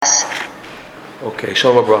Okay,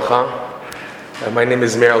 Shalom Abracha. My name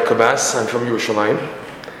is Meir Al-Kabas. I'm from Yerushalayim.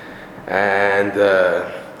 And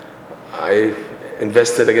I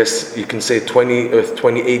invested, I guess you can say,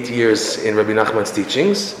 28 years in Rabbi Nachman's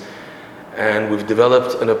teachings. And we've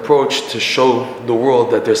developed an approach to show the world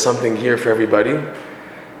that there's something here for everybody.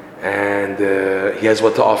 And he has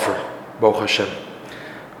what to offer, Baruch Hashem.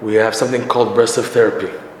 We have something called Breslov therapy,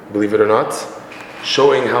 believe it or not,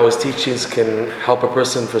 showing how his teachings can help a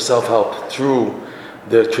person for self-help through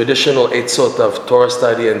the traditional eitzot of Torah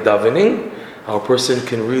study and davening, how a person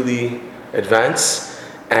can really advance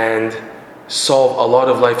and solve a lot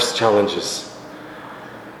of life's challenges.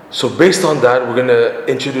 So based on that, we're going to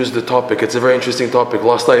introduce the topic. It's a very interesting topic,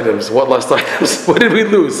 lost items. What lost items? What did we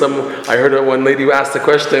lose? I heard one lady who asked the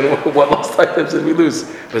question, what lost items did we lose?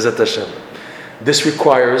 B'ezrat Hashem. This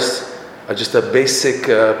requires just a basic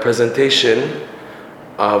presentation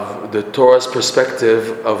of the Torah's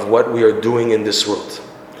perspective of what we are doing in this world.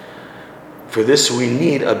 For this, we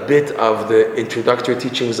need a bit of the introductory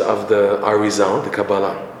teachings of the Arizal, the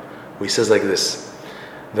Kabbalah. He says like this,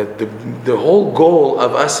 that the whole goal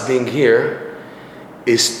of us being here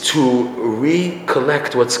is to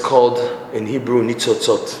recollect what's called in Hebrew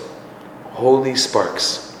nitzotzot, holy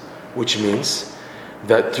sparks, which means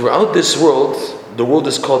that throughout this world, the world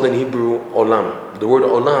is called in Hebrew olam. The word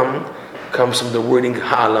olam comes from the wording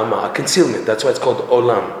ha'alama, a concealment. That's why it's called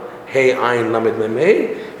olam. Hey, ayin, lamed, mem,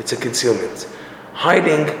 hey. It's a concealment.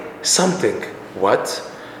 Hiding something. What?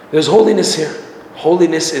 There's holiness here.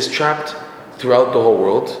 Holiness is trapped throughout the whole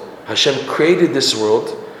world. Hashem created this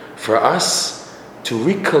world for us to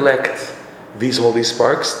recollect these holy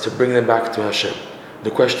sparks, to bring them back to Hashem.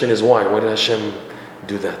 The question is why? Why did Hashem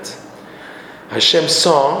do that? Hashem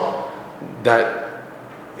saw that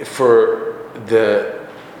for the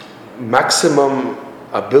maximum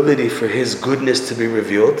ability for His goodness to be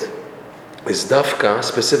revealed is dafka,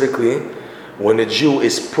 specifically when a Jew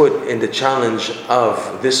is put in the challenge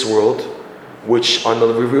of this world, which on the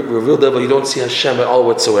revealed level you don't see Hashem at all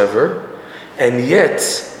whatsoever, and yet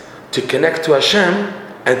to connect to Hashem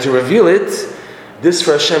and to reveal it, this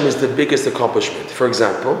for Hashem is the biggest accomplishment. For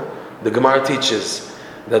example, the Gemara teaches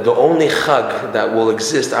that the only Chag that will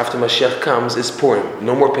exist after Mashiach comes is Purim.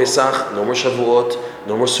 No more Pesach, no more Shavuot,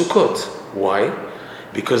 no more Sukkot. Why?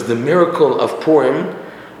 Because the miracle of Purim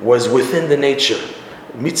was within the nature.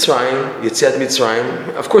 Mitzrayim, Yetziat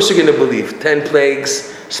Mitzrayim, of course you're going to believe. 10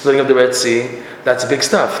 plagues, splitting of the Red Sea, that's big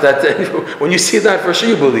stuff. When you see that, for sure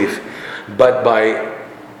you believe. But by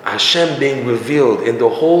Hashem being revealed in the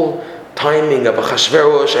whole timing of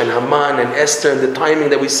Achashverosh and Haman and Esther and the timing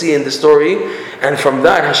that we see in the story, and from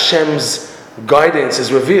that Hashem's guidance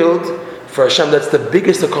is revealed. For Hashem, that's the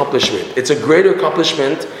biggest accomplishment. It's a greater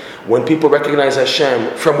accomplishment when people recognize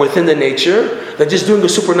Hashem from within the nature than just doing a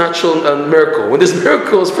supernatural miracle. When there's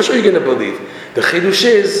miracles, for sure you're going to believe. The chidush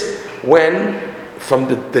is when from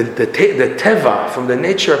the teva, from the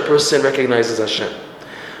nature, a person recognizes Hashem.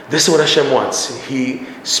 This is what Hashem wants. He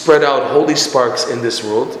spread out holy sparks in this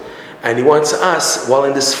world, and He wants us, while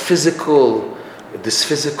in this physical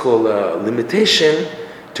limitation,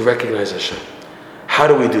 to recognize Hashem. How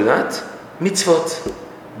do we do that? Mitzvot.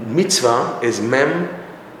 Mitzvah is mem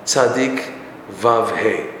tzadik vav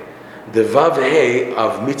hey. The vav hey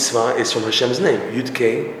of mitzvah is from Hashem's name, Yud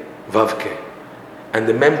Kei Vav Kei. And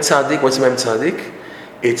the mem tzadik, what's mem tzadik?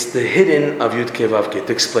 It's the hidden of Yud Kei Vav Kei.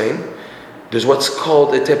 To explain, there's what's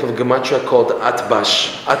called a type of gematria called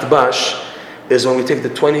atbash. Atbash is when we take the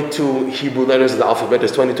 22 Hebrew letters of the alphabet,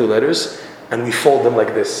 there's 22 letters, and we fold them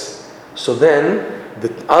like this. So then,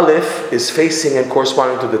 the Aleph is facing and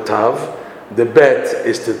corresponding to the Tav, the Bet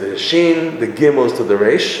is to the Shin, the Gimel is to the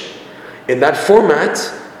Resh. In that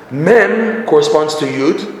format, Mem corresponds to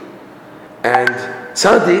Yud, and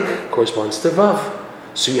Tzadik corresponds to Vav.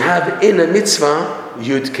 So you have in a mitzvah,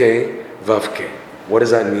 Yud Kei, Vav Kei. What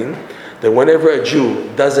does that mean? That whenever a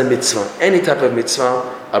Jew does a mitzvah, any type of mitzvah,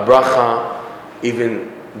 a bracha,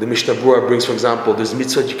 even the Mishnah Berurah brings, for example, there's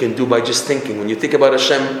mitzvah you can do by just thinking. When you think about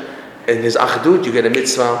Hashem and His achdut, you get a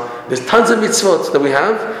mitzvah. There's tons of mitzvot that we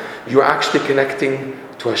have. You're actually connecting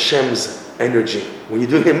to Hashem's energy. When you're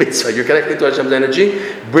doing a mitzvah, you're connecting to Hashem's energy,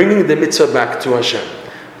 bringing the mitzvah back to Hashem.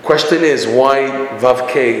 Question is, why Vav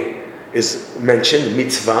Kei is mentioned,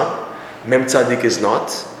 mitzvah, Mem Tzadik is not?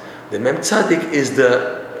 The Mem Tzadik is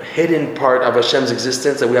the hidden part of Hashem's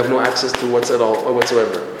existence that we have no access to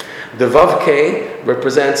whatsoever. The Vav Kei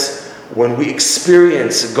represents when we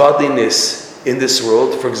experience godliness in this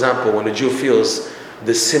world. For example, when a Jew feels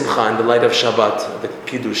the simcha and the light of Shabbat, the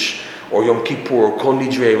Kiddush, or Yom Kippur, or Kol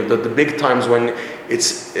Nidre, the big times when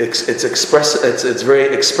it's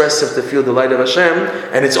very expressive to feel the light of Hashem,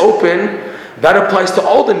 and it's open, That applies to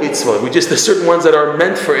all the mitzvah. There's certain ones that are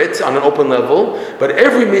meant for it on an open level. But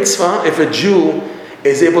every mitzvah, if a Jew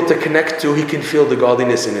is able to connect to, he can feel the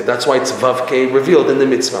godliness in it. That's why it's Vavke revealed in the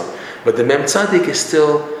mitzvah. But the Mem Tzaddik is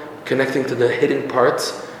still connecting to the hidden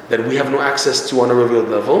part that we have no access to on a revealed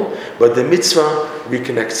level. But the mitzvah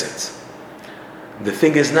reconnects it. The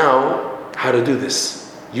thing is now, how to do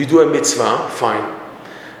this. You do a mitzvah, fine.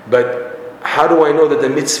 But how do I know that the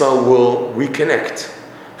mitzvah will reconnect?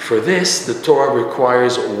 For this, the Torah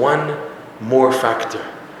requires one more factor.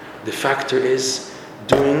 The factor is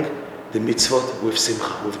doing the mitzvot with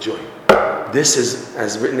simcha, with joy. This is,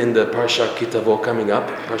 as written in the Parshat Kitavo coming up,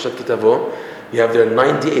 Parshat Kitavo, you have there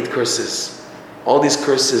 98 curses. All these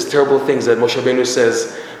curses, terrible things that Moshe Rabbeinu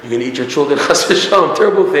says, you're going to eat your children, chas v'shalom,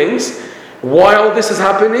 terrible things. Why all this is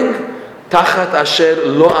happening? Tachat asher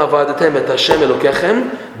lo avadatem et Hashem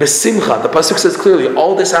elokechem besimcha. The pasuk says clearly,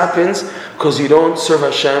 all this happens because you don't serve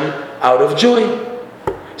Hashem out of joy.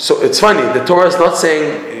 So it's funny, the Torah is not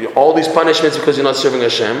saying all these punishments because you're not serving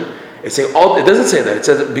Hashem. It's saying it doesn't say that. It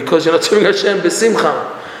says because you're not serving Hashem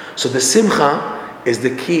besimcha. So the simcha is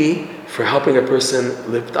the key for helping a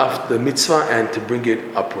person lift off the mitzvah and to bring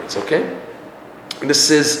it upwards. Okay? And this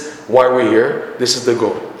is why we're here. This is the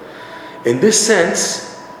goal. In this sense,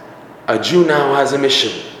 a Jew now has a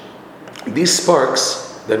mission. These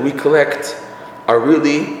sparks that we collect are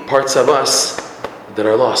really parts of us that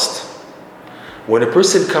are lost. When a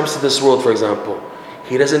person comes to this world, for example,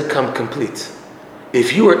 he doesn't come complete.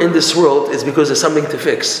 If you are in this world, it's because there's something to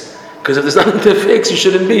fix. Because if there's nothing to fix, you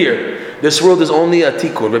shouldn't be here. This world is only a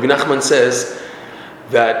tikkun. Rabbi Nachman says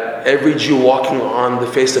that every Jew walking on the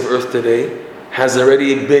face of earth today has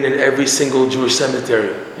already been in every single Jewish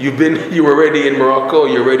cemetery. You were already in Morocco,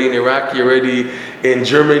 you're already in Iraq, you're already in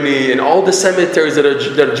Germany, and all the cemeteries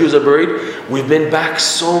that Jews are buried. We've been back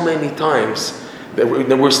so many times. That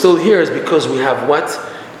we're still here is because we have what?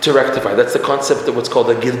 To rectify. That's the concept of what's called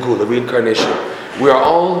a Gilgul, a reincarnation. We are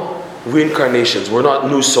all reincarnations. We're not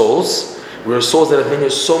new souls. We're souls that have been here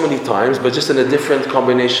so many times, but just in a different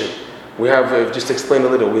combination. We have, just to explain a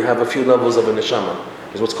little, we have a few levels of a neshama.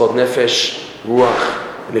 There's what's called nefesh,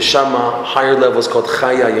 ruach, neshama, higher levels called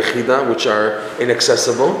chaya, yechida, which are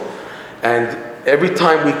inaccessible. And every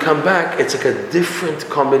time we come back, it's like a different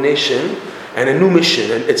combination and a new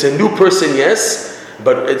mission. And it's a new person, yes,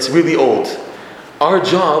 but it's really old. Our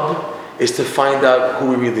job is to find out who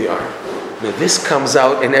we really are. Now this comes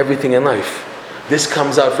out in everything in life. This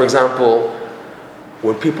comes out, for example,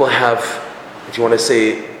 when people have, if you want to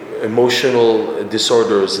say, emotional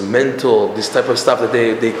disorders, mental, this type of stuff that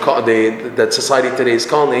that society today is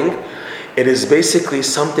calling, it is basically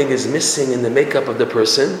something is missing in the makeup of the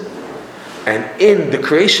person, and in the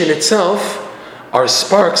creation itself are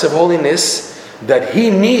sparks of holiness that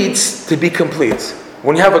he needs to be complete.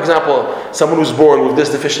 When you have, for example, someone who's born with this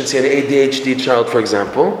deficiency, an ADHD child, for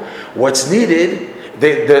example, what's needed,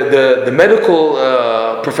 the medical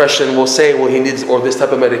profession will say, well, he needs or this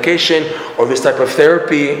type of medication or this type of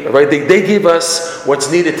therapy, right? They give us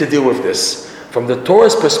what's needed to deal with this. From the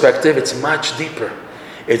Torah's perspective, it's much deeper.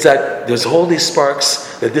 It's that there's all these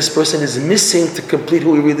sparks that this person is missing to complete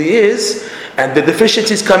who he really is, and the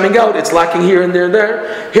deficiency is coming out. It's lacking here and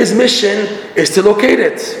there. His mission is to locate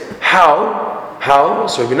it. How?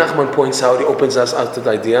 So Rabbi Nachman points out, he opens us out to the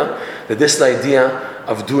idea that this is the idea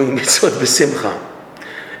of doing mitzvot b'simcha.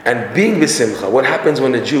 And being b'simcha, what happens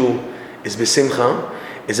when a Jew is b'simcha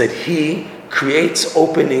is that he creates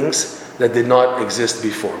openings that did not exist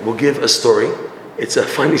before. We'll give a story. It's a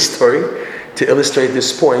funny story to illustrate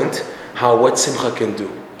this point, what simcha can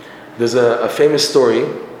do. There's a famous story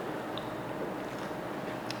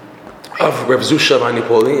of Rav Zusha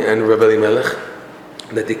Vanipoli and Rav Elimelech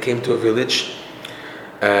that they came to a village,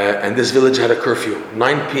 and this village had a curfew.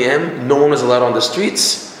 9 p.m., no one was allowed on the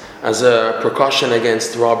streets as a precaution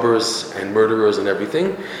against robbers and murderers and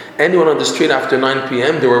everything. Anyone on the street after 9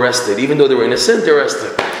 p.m., they were arrested. Even though they were innocent, they were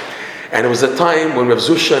arrested. And it was a time when Rav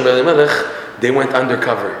Zusha and Rav Elimelech, they went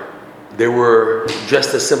undercover. They were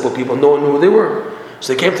dressed as simple people. No one knew who they were.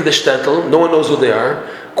 So they came to the shtetl. No one knows who they are.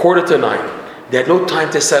 8:45. They had no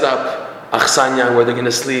time to set up achsanya, where they're going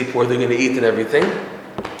to sleep, where they're going to eat and everything.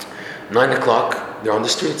 9:00, they're on the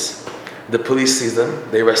streets. The police sees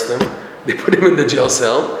them. They arrest them. They put them in the jail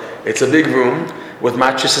cell. It's a big room with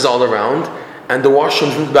mattresses all around. And the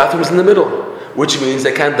washrooms and the bathrooms in the middle. Which means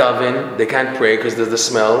they can't daven. They can't pray because there's the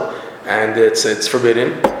smell. And it's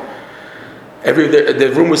forbidden.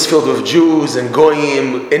 The room was filled with Jews and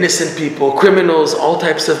goyim, innocent people, criminals, all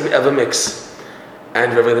types of a mix.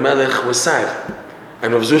 And Rav Elimelech was sad.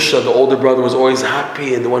 And Rav Zusha, the older brother, was always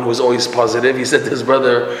happy and the one who was always positive. He said to his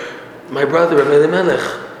brother, my brother, Rav Elimelech,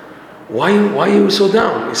 why are you so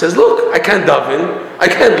down? He says, look, I can't daven, I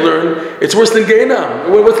can't learn, it's worse than Gehinnom.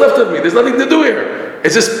 What's left of me? There's nothing to do here.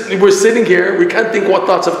 It's just, we're sitting here, we can't think what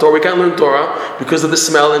thoughts of Torah, we can't learn Torah because of the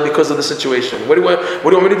smell and because of the situation. What do you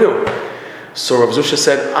want me to do? So Rav Zusha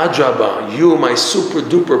said, Adraba, you, my super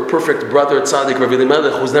duper perfect brother Tzaddik Rav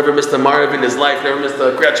Elimelech, who's never missed a Mariv in his life, never missed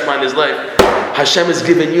a Kriyat Shema in his life, Hashem has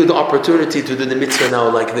given you the opportunity to do the mitzvah now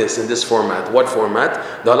like this, in this format. What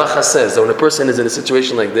format? The halacha says that when a person is in a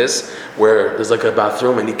situation like this, where there's like a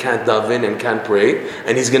bathroom and he can't daven and can't pray,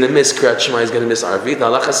 and he's going to miss Kriyat Shema, he's going to miss Arvit, the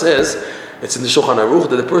halacha says, it's in the Shulchan Aruch,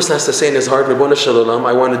 that the person has to say in his heart, Ribbon Shalom,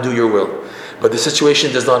 I want to do your will. But the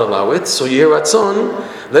situation does not allow it, so Yeh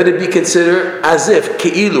Ratzon, let it be considered as if,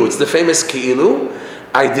 Ke'ilu, it's the famous Ke'ilu,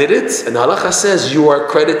 I did it, and halacha says you are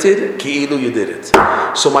credited, Ke'ilu, you did it.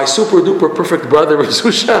 So my super duper perfect brother, Rav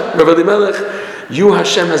Zusha, Rav Elimelech, you,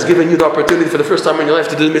 Hashem, has given you the opportunity for the first time in your life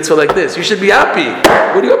to do the mitzvah like this. You should be happy.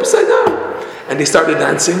 What are you upside down? And they started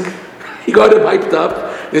dancing. He got him hyped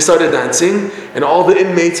up. They started dancing, and all the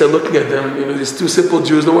inmates are looking at them. These two simple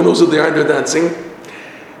Jews, no one knows who they are, and they're dancing.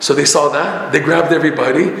 So they saw that, they grabbed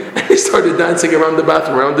everybody, and they started dancing around the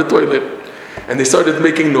bathroom, around the toilet. And they started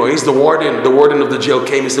making noise. The warden of the jail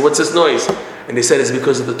came. He said, what's this noise? And they said, it's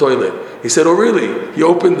because of the toilet. He said, oh really? He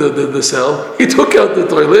opened the cell, he took out the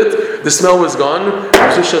toilet, the smell was gone.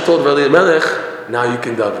 Zusha told Rav Elimelech, now you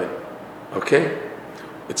can daven. Okay?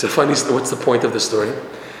 It's a funny story. What's the point of the story?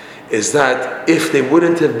 Is that if they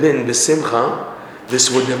wouldn't have been b'simcha, this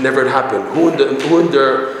would have never happened. Who in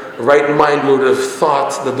their right mind would have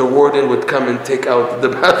thought that the warden would come and take out the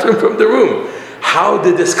bathroom from the room? How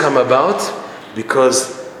did this come about?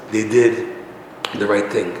 Because they did the right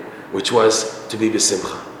thing, which was to be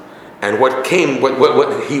b'simcha. And what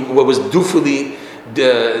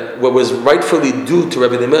was rightfully due to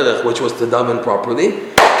Rabbi Elimelech, which was to daven properly,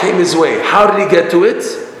 came his way. How did he get to it?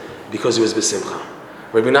 Because he was b'simcha.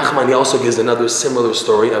 Rabbi Nachman, he also gives another similar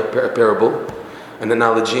story, a parable, an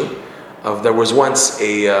analogy of there was once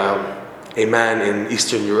a man in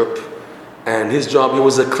Eastern Europe, and his job, he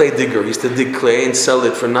was a clay digger. He used to dig clay and sell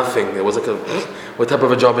it for nothing. It was like what type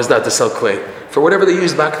of a job is that, to sell clay? For whatever they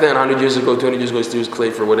used back then, 100 years ago, 200 years ago, he used to use clay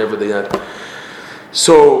for whatever they had.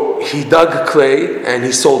 So he dug clay and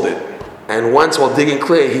he sold it. And once while digging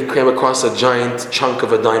clay, he came across a giant chunk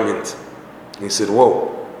of a diamond. And he said,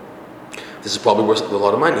 whoa, this is probably worth a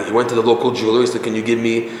lot of money. He went to the local jeweler. He said, can you give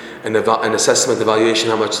me an assessment, evaluation,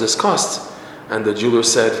 how much this costs? And the jeweler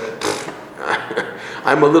said,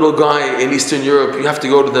 I'm a little guy in Eastern Europe. You have to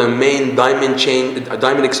go to the main diamond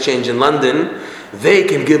exchange in London. They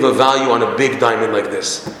can give a value on a big diamond like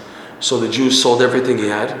this. So the Jew sold everything he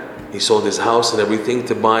had. He sold his house and everything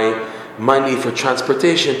to buy money for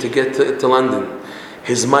transportation to get to London.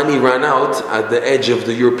 His money ran out at the edge of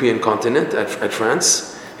the European continent, at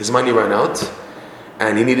France. His money ran out,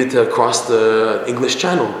 and he needed to cross the English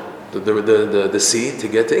Channel, the sea, to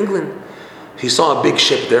get to England. He saw a big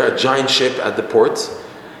ship there, a giant ship at the port.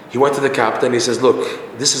 He went to the captain. He says,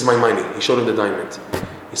 look, this is my money. He showed him the diamond.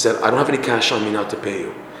 He said, I don't have any cash on me now to pay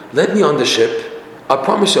you. Let me on the ship. I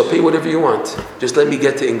promise you, I'll pay you whatever you want. Just let me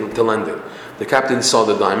get to England, to London. The captain saw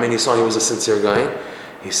the diamond. He saw he was a sincere guy.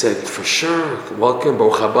 He said, for sure, welcome,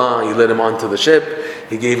 Baruch haba. He led him onto the ship.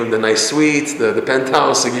 He gave him the nice suite, the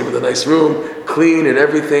penthouse. He gave him the nice room, clean and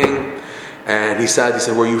everything. And he said,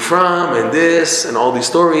 where are you from? And this, and all these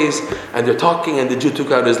stories. And they're talking, and the Jew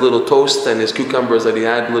took out his little toast and his cucumbers that he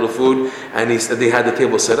had, little food. And he said they had the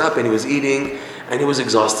table set up, and he was eating, and he was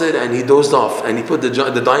exhausted, and he dozed off. And he put the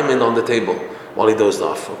diamond on the table while he dozed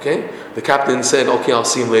off, okay? The captain said, okay, I'll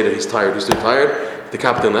see him later. He's tired. He's too tired. The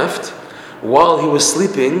captain left. While he was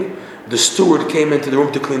sleeping, the steward came into the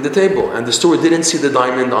room to clean the table. And the steward didn't see the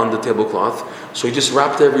diamond on the tablecloth. So he just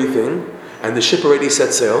wrapped everything, and the ship already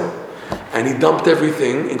set sail. And he dumped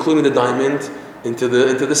everything, including the diamond, into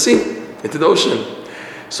the sea, into the ocean.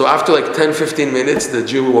 So after like 10-15 minutes, the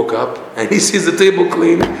Jew woke up and he sees the table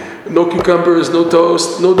clean, no cucumbers, no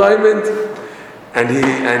toast, no diamond,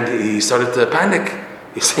 and he started to panic.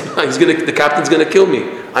 He said, the captain's gonna kill me.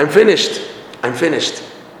 I'm finished.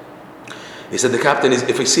 He said the captain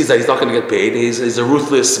if he sees that he's not gonna get paid, he's a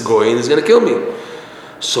ruthless goy and he's gonna kill me.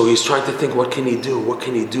 So he's trying to think, what can he do? What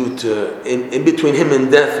can he do to, in between him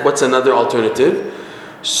and death, what's another alternative?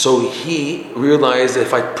 So he realized that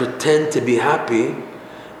if I pretend to be happy,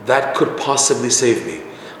 that could possibly save me.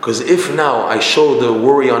 Because if now I show the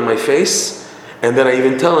worry on my face, and then I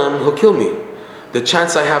even tell him, he'll kill me. The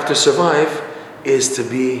chance I have to survive is to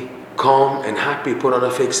be calm and happy, put on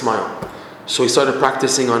a fake smile. So he started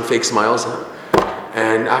practicing on fake smiles.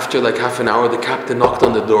 And after like half an hour, the captain knocked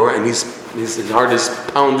on the door, and his heart is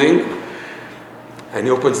pounding. And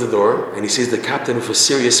he opens the door and he sees the captain with a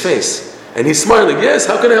serious face. And he's smiling. Yes,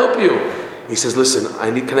 how can I help you? He says, listen,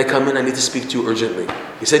 can I come in? I need to speak to you urgently.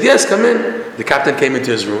 He said, yes, come in. The captain came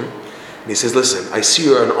into his room. And he says, listen, I see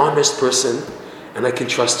you're an honest person and I can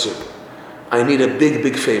trust you. I need a big,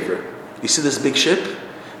 big favor. You see this big ship?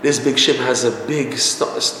 This big ship has a big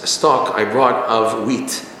stock I brought of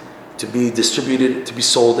wheat to be distributed, to be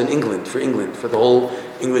sold in England, for the whole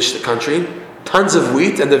English country. Tons of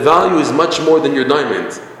wheat, and the value is much more than your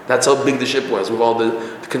diamond. That's how big the ship was with all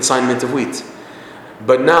the consignment of wheat.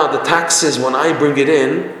 But now the taxes, when I bring it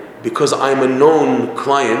in, because I'm a known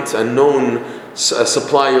client, a known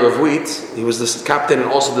supplier of wheat, he was the captain and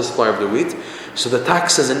also the supplier of the wheat, so the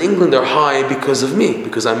taxes in England are high because of me,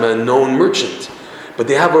 because I'm a known merchant. But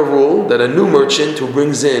they have a rule that a new merchant who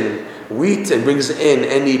brings in wheat and brings in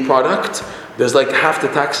any product, there's like half the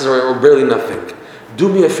taxes or barely nothing. Do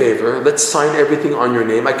me a favor, let's sign everything on your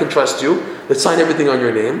name. I can trust you. Let's sign everything on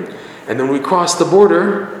your name. And then when we cross the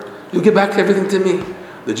border, you give back everything to me.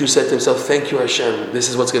 The Jew said to himself, thank you Hashem, this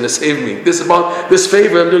is what's going to save me. This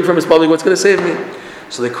favor I'm doing from his public, what's going to save me?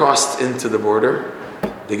 So they crossed into the border.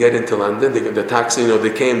 They get into London, the taxi,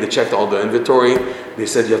 they came, they checked all the inventory. They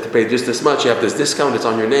said you have to pay just this much, you have this discount, it's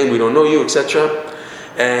on your name, we don't know you, etc.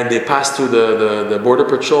 And they passed through the border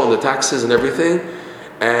patrol and the taxes and everything.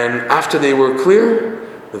 And after they were clear,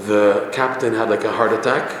 the captain had like a heart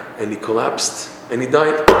attack and he collapsed and he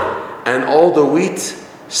died. And all the wheat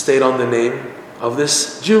stayed on the name of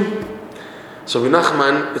this Jew. So Rabbi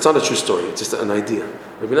Nachman, it's not a true story, it's just an idea.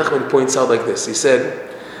 Rabbi Nachman points out like this. He said,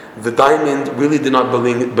 the diamond really did not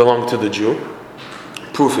belong to the Jew.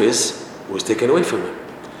 Proof is, it was taken away from him.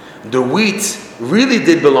 The wheat really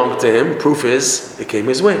did belong to him. Proof is, it came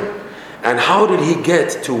his way. And how did he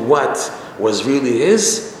get to what was really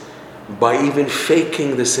his? By even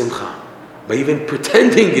faking the simcha. By even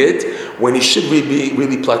pretending it when he should be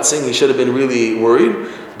really platzing, he should have been really worried.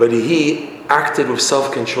 But he acted with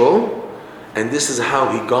self-control. And this is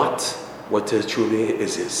how he got what truly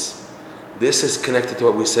is his. This is connected to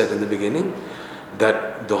what we said in the beginning,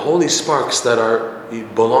 that the holy sparks that are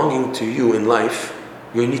belonging to you in life,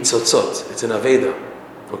 your nitzotzot, it's an aveda,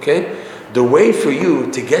 okay? The way for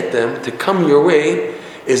you to get them to come your way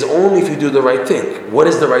is only if you do the right thing. What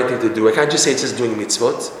is the right thing to do? I can't just say it's just doing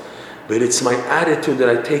mitzvot, but it's my attitude that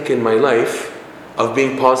I take in my life of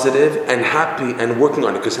being positive and happy and working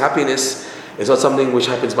on it, because happiness is not something which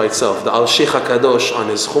happens by itself. The Al-Sheikh HaKadosh on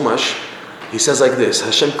his Chumash, he says like this: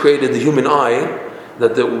 Hashem created the human eye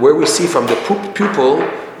that where we see from the pupil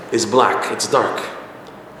is black, it's dark.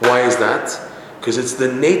 Why is that? Because it's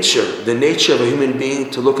the nature of a human being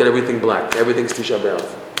to look at everything black. Everything's Tisha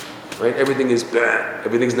B'Av, right? Everything is bad,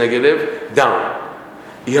 everything's negative, down.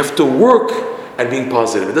 You have to work at being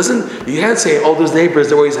positive. You can't say, all those neighbors,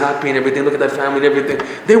 they're always happy and everything, look at that family and everything.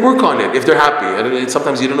 They work on it if they're happy.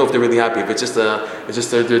 Sometimes you don't know if they're really happy, if it's just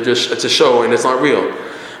it's a show and it's not real.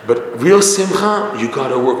 But real simcha, you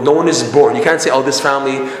gotta work. No one is born. You can't say, this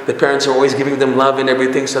family, the parents are always giving them love and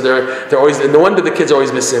everything, so they're always, no wonder the kids are always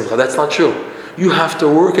besimcha. That's not true. You have to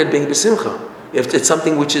work at being besimcha. If it's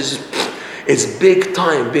something which is, it's big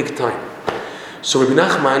time. So Rabbi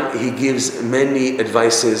Nachman, he gives many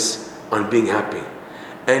advices on being happy.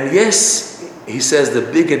 And yes, he says the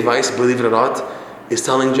big advice, believe it or not, is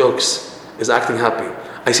telling jokes, is acting happy.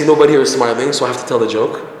 I see nobody here is smiling, so I have to tell the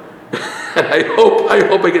joke. And I hope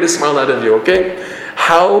I get a smile out of you, okay?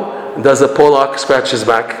 How does a Pollock scratch his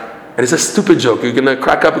back? And it's a stupid joke. You're going to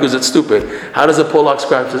crack up because it's stupid. How does a Pollock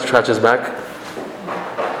scratch his back?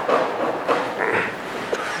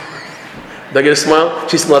 Did I get a smile?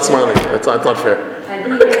 She's not smiling. That's not fair.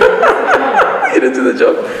 You didn't do the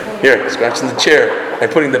joke? Here, scratching the chair and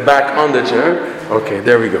putting the back on the chair. Okay,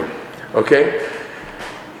 there we go. Okay?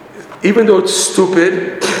 Even though it's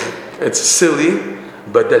stupid, it's silly,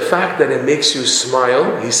 but the fact that it makes you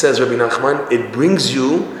smile, he says, Rabbi Nachman, it brings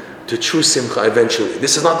you to true simcha eventually.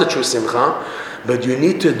 This is not the true simcha, but you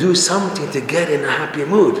need to do something to get in a happy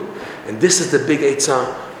mood. And this is the big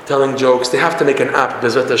eitzah, telling jokes. They have to make an app,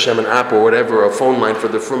 Bezrat Hashem, an app or whatever, a phone line for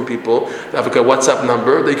the frum people. They have like a WhatsApp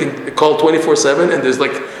number. They can call 24/7 and there's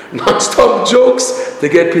like non-stop jokes to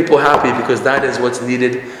get people happy, because that is what's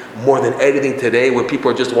needed more than anything today, where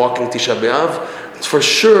people are just walking Tisha B'Av. For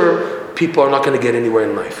sure, people are not going to get anywhere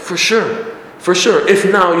in life. For sure. If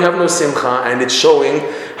now you have no simcha and it's showing,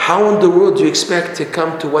 how in the world do you expect to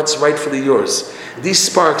come to what's rightfully yours? These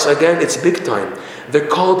sparks, again, it's big time. They're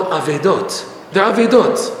called avedot. They're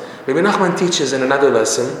avedot. Rabbi Nachman teaches in another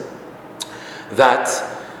lesson that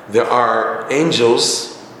there are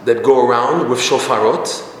angels that go around with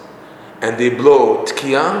shofarot and they blow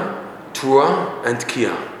tkiya, trua, and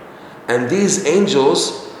tkiya. And these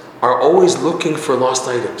angels are always looking for lost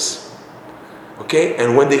items. Okay?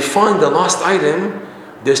 And when they find the lost item,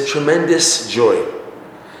 there's tremendous joy.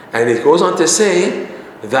 And it goes on to say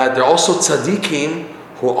that there are also tzaddikim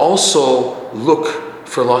who also look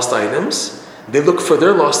for lost items. They look for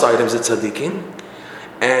their lost items, the tzaddikim.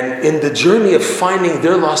 And in the journey of finding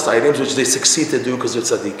their lost items, which they succeed to do because they're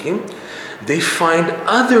tzaddikim, they find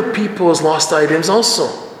other people's lost items also.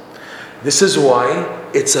 This is why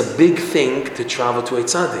it's a big thing to travel to a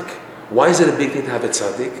tzaddik. Why is it a big thing to have a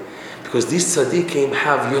tzaddik? Because these tzaddikim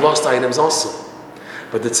have your lost items also.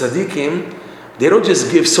 But the tzaddikim, they don't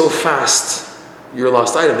just give so fast your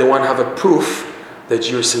lost item. They want to have a proof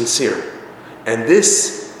that you're sincere. And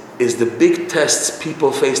this is the big tests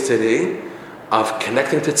people face today of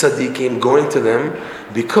connecting to tzaddikim, going to them,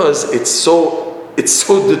 because it's so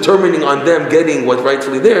determining on them getting what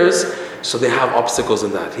rightfully theirs, so they have obstacles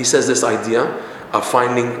in that. He says this idea of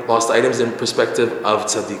finding lost items in perspective of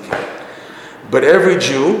tzaddikim. But every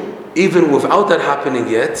Jew, even without that happening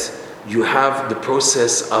yet, you have the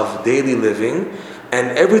process of daily living,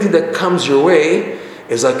 and everything that comes your way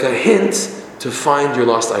is like a hint to find your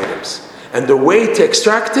lost items. And the way to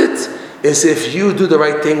extract it is if you do the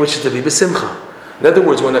right thing, which is to be b'simcha. In other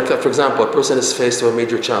words, when, for example, a person is faced with a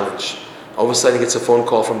major challenge, all of a sudden he gets a phone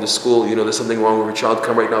call from the school, there's something wrong with your child,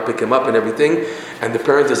 come right now, pick him up and everything, and the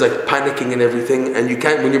parent is like panicking and everything, and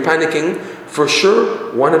when you're panicking, for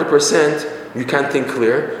sure, 100%, you can't think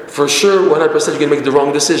clear. For sure, 100% you're going to make the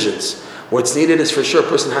wrong decisions. What's needed is for sure a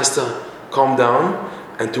person has to calm down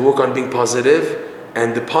and to work on being positive,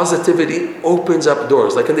 and the positivity opens up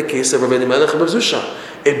doors. Like in the case of Rabbi Elimelech and Rav Zusha,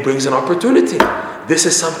 it brings an opportunity. This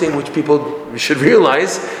is something which people should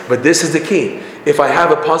realize, but this is the key. If I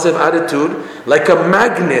have a positive attitude, like a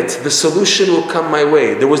magnet, the solution will come my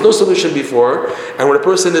way. There was no solution before, and when a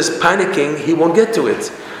person is panicking, he won't get to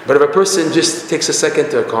it. But if a person just takes a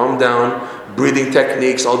second to calm down, breathing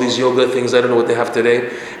techniques, all these yoga things, I don't know what they have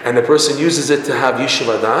today, and the person uses it to have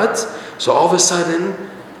yeshiva dat, so all of a sudden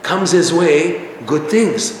comes his way good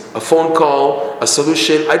things. A phone call, a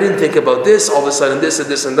solution. I didn't think about this, all of a sudden this and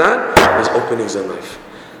this and that. There's openings in life.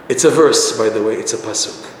 It's a verse, by the way, it's a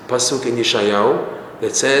pasuk. Pasuk in Yeshayahu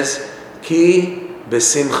that says, Ki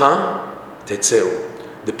besimcha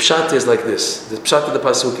tetzeu. The pshat is like this. The pshat of the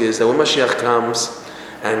pasuk is that when Mashiach comes,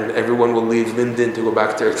 and everyone will leave Linden to go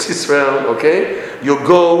back to Eretz Yisrael, okay? You'll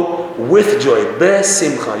go with joy.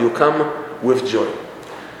 Besimcha. You'll come with joy.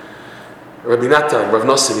 Rabbi Natan, Rav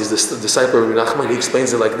Nosson, he's the disciple of Rabbi Nachman, he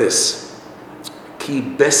explains it like this. Ki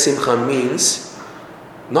besimcha means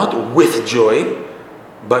not with joy,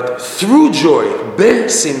 but through joy.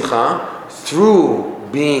 Besimcha, through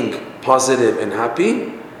being positive and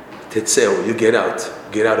happy, tetzeu, you get out.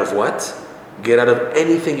 Get out of what? Get out of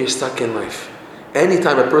anything you're stuck in life.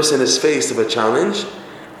 Anytime a person is faced with a challenge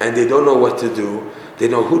and they don't know what to do, they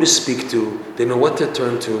know who to speak to, they know what to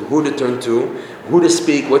turn to, who to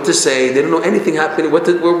speak, what to say, they don't know anything happening, what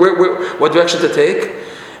direction to take.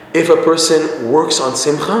 If a person works on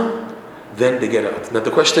simcha, then they get out. Now the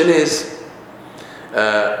question is,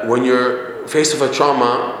 when you're faced with a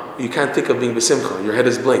trauma, you can't think of being besimcha, your head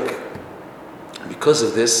is blank. Because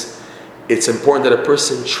of this, it's important that a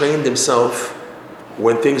person train himself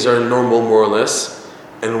when things are normal, more or less,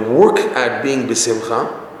 and work at being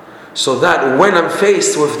besimcha, so that when I'm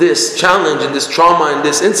faced with this challenge and this trauma and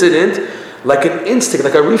this incident, like an instinct,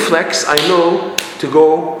 like a reflex, I know to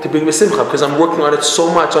go to being besimcha, because I'm working on it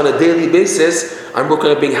so much on a daily basis. I'm working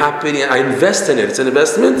on being happy, and I invest in it. It's an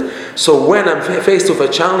investment. So when I'm faced with a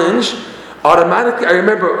challenge, automatically I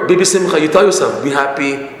remember, be besimcha. You tell yourself, be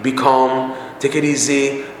happy, be calm, take it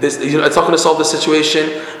easy. It's not going to solve the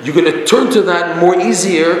situation. You're going to turn to that more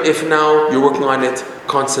easier if now you're working on it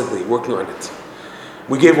constantly, working on it.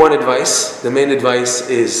 We gave one advice. The main advice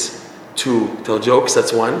is to tell jokes.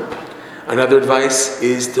 That's one. Another advice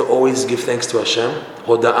is to always give thanks to Hashem.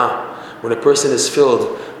 Hoda'ah. When a person is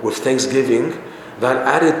filled with thanksgiving, that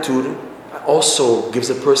attitude also gives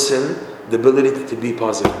a person the ability to be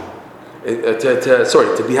positive.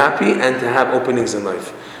 To be happy and to have openings in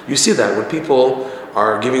life. You see that when people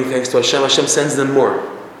are giving thanks to Hashem, Hashem sends them more.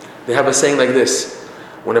 They have a saying like this.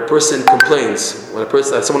 When a person complains,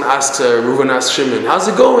 someone asks, Reuven asks Shimon, how's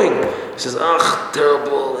it going? He says,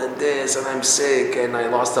 terrible, and this, and I'm sick, and I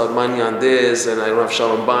lost out money on this, and I don't have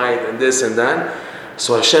shalom bayit, and this and that.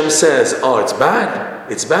 So Hashem says, it's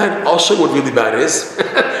bad. It's bad. I'll show you what really bad is.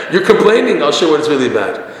 You're complaining, I'll show you what is really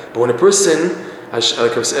bad. But when a person,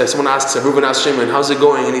 someone asks, Reuven asks Shimon, how's it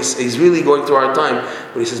going? And he's really going through a hard time.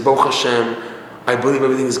 But he says, Baruch Hashem, I believe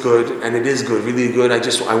everything is good, and it is good, really good.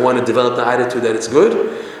 I want to develop the attitude that it's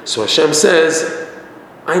good. So Hashem says,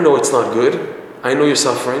 I know it's not good. I know you're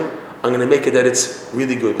suffering. I'm going to make it that it's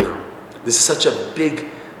really good now. This is such a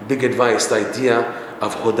big advice, the idea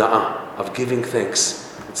of hoda'ah, of giving thanks.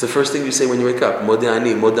 It's the first thing you say when you wake up.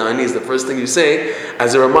 Moda'ani. Moda'ani is the first thing you say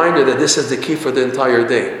as a reminder that this is the key for the entire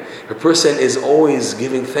day. A person is always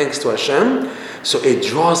giving thanks to Hashem, so it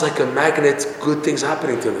draws like a magnet good things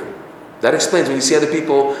happening to them. That explains when you see other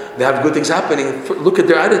people, they have good things happening, look at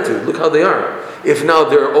their attitude, look how they are. If now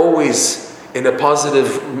they're always in a positive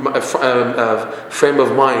frame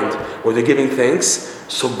of mind where they're giving thanks,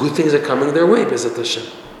 so good things are coming their way, B'ezrat Hashem.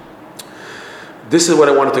 This is what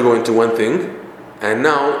I wanted to go into, one thing. And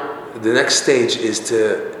now, the next stage is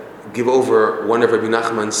to give over one of Rabbi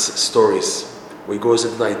Nachman's stories, where he goes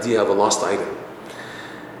into the idea of a lost item.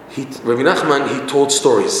 Rabbi Nachman, he told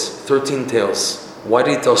stories, 13 tales. Why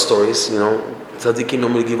did he tell stories? Tzaddikim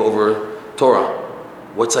normally give over Torah.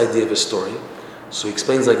 What's the idea of a story? So he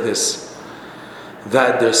explains like this,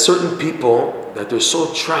 that there are certain people that they're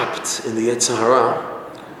so trapped in the Yetzer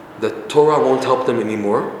Hara that Torah won't help them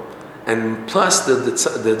anymore. And plus, the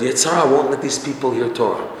Yetzer Hara won't let these people hear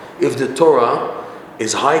Torah. If the Torah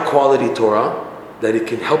is high quality Torah, that it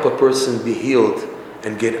can help a person be healed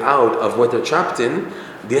and get out of what they're trapped in,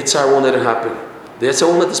 the Yetzer Hara won't let it happen. The Yetzer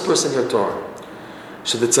Hara won't let this person hear Torah.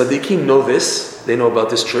 So the tzaddikim know this, they know about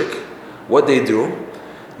this trick. What they do,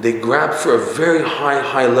 they grab for a very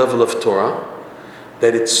high level of Torah,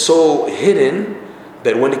 that it's so hidden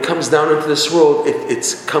that when it comes down into this world,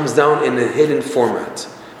 it comes down in a hidden format.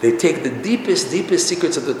 They take the deepest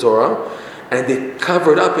secrets of the Torah and they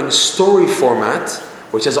cover it up in story format,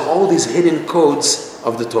 which has all these hidden codes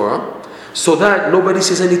of the Torah, so that nobody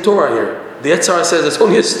sees any Torah here. The Yetzer Hara says it's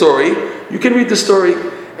only a story, you can read the story.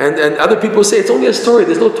 And other people say it's only a story,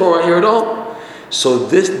 there's no Torah here at all. So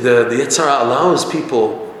the Yetzer Hara allows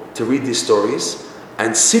people to read these stories,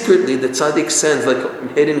 and secretly the tzaddik sends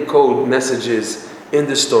like hidden code messages in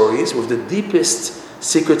the stories with the deepest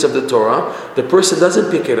secrets of the Torah. The person doesn't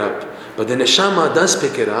pick it up, but the neshama does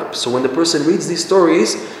pick it up. So when the person reads these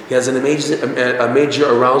stories, he has a major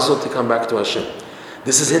arousal to come back to Hashem.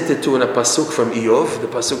 This is hinted to in a pasuk from Iyov. The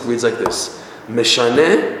pasuk reads like this: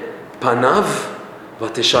 Meshaneh panav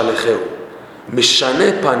vateshalechehu.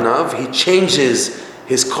 Mishaneh panav, he changes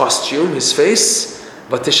his costume, his face.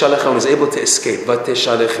 Vateshalechehu, is able to escape.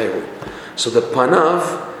 Vateshalechehu. So the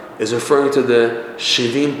panav is referring to the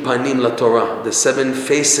Shivim Panim La Torah, the 7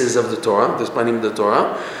 faces of the Torah, the Panim of the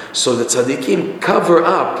Torah. So the tzaddikim cover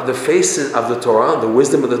up the faces of the Torah, the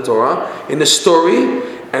wisdom of the Torah, in a story,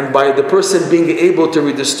 and by the person being able to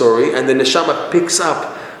read the story, and the neshama picks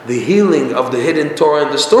up the healing of the hidden Torah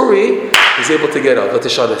in the story, is able to get out.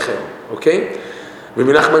 Okay?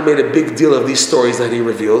 Rabbi Nachman made a big deal of these stories that he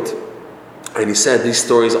revealed, and he said these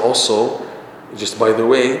stories also, just by the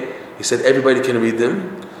way, he said everybody can read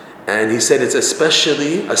them. And he said it's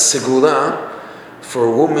especially a segula for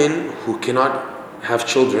a woman who cannot have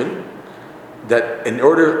children, that in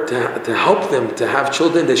order to help them to have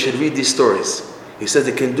children, they should read these stories. He said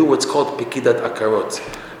they can do what's called pikidat akarot.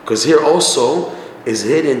 Because here also is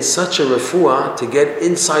hidden such a refuah to get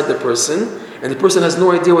inside the person, and the person has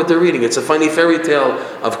no idea what they're reading. It's a funny fairy tale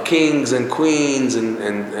of kings and queens and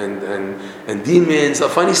demons,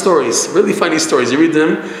 funny stories, really funny stories. You read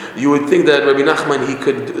them, you would think that Rabbi Nachman, he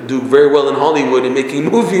could do very well in Hollywood in making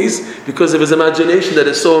movies because of his imagination that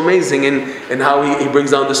is so amazing and how he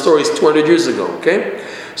brings down the stories 200 years ago, okay?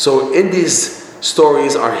 So in these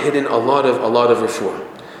stories are hidden a lot of refuah.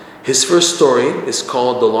 His first story is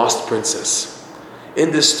called The Lost Princess.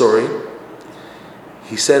 In this story,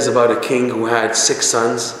 he says about a king who had 6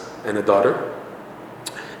 sons and a daughter,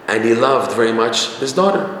 and he loved very much his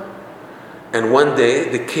daughter. And one day,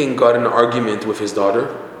 the king got in an argument with his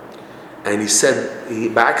daughter, and he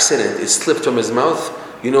said, by accident, it slipped from his mouth,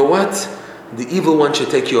 you know what? The evil one should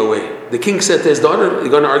take you away. The king said to his daughter, he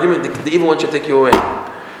got in an argument, the evil one should take you away.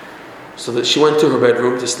 So that she went to her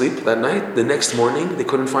bedroom to sleep that night. The next morning, they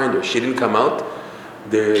couldn't find her. She didn't come out.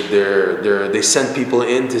 They sent people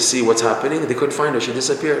in to see what's happening. They couldn't find her. She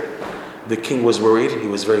disappeared. The king was worried. He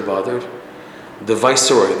was very bothered. The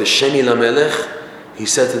viceroy, the Sheni Lamelech, he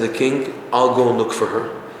said to the king, I'll go and look for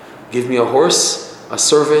her. Give me a horse, a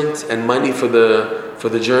servant, and money for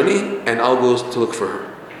the journey, and I'll go to look for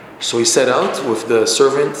her. So he set out with the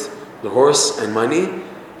servant, the horse, and money,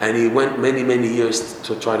 and he went many years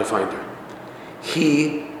to try to find her.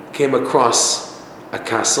 He came across a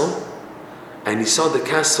castle, and he saw the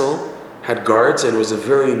castle had guards, and it was a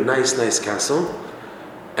very nice castle.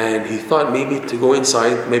 And he thought maybe to go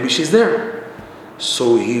inside, maybe she's there.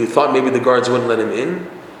 So he thought maybe the guards wouldn't let him in.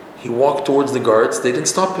 He walked towards the guards. They didn't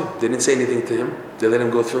stop him. They didn't say anything to him. They let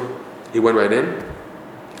him go through. He went right in.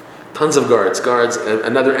 Tons of guards,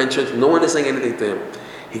 another entrance. No one is saying anything to him.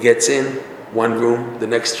 He gets in, one room, the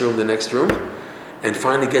next room, and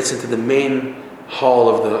finally gets into the main hall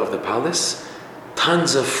of the palace.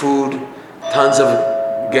 Tons of food, tons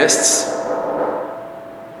of guests.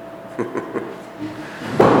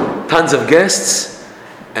 Tons of guests,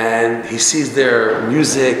 and he sees there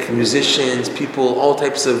music, musicians, people, all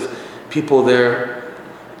types of people there,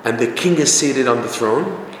 and the king is seated on the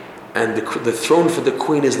throne, and the throne for the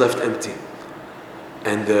queen is left empty.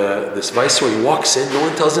 And this viceroy walks in, no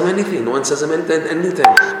one tells him anything, no one says him anything.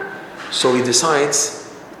 So he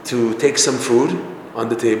decides to take some food on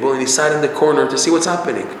the table, and he sat in the corner to see what's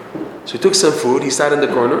happening. So he took some food, he sat in the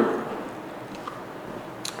corner.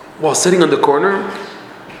 While sitting on the corner,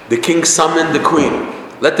 the king summoned the queen.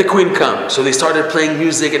 Let the queen come. So they started playing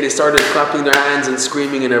music and they started clapping their hands and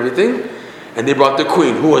screaming and everything. And they brought the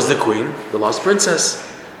queen. Who was the queen? The lost princess.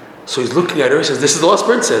 So he's looking at her and says, this is the lost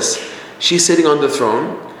princess. She's sitting on the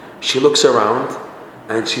throne. She looks around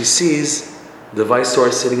and she sees the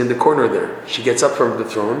viceroy sitting in the corner there. She gets up from the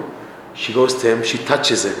throne. She goes to him. She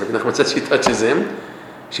touches him. Rabbi Nachman says she touches him.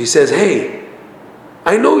 She says, hey,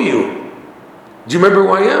 I know you. Do you remember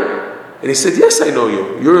who I am? And he said, yes, I know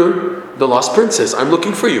you. You're the lost princess. I'm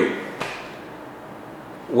looking for you.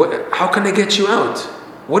 How can I get you out?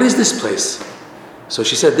 What is this place? So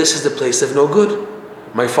she said, this is the place of no good.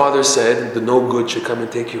 My father said the no good should come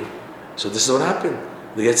and take you. So this is what happened.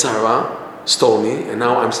 The Yetzer Hara stole me, and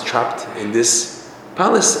now I'm trapped in this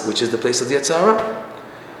palace, which is the place of the Yetzer Hara.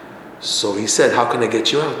 So he said, how can I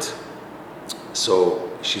get you out?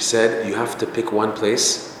 So she said, you have to pick one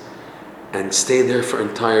place and stay there for an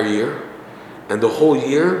entire year. And the whole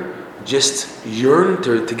year, just yearn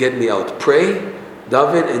to get me out. Pray,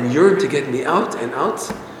 daven, and yearn to get me out and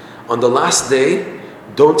out. On the last day,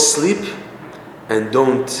 don't sleep and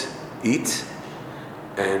don't eat.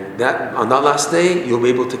 And on that last day, you'll be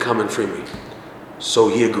able to come and free me. So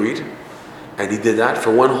he agreed. And he did that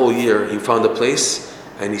for one whole year. He found a place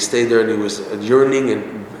and he stayed there and he was yearning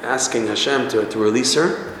and asking Hashem to release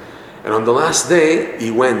her. And on the last day,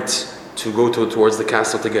 he went to go towards the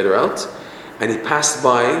castle to get her out. And he passed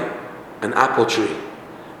by an apple tree.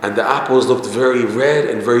 And the apples looked very red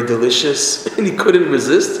and very delicious. And he couldn't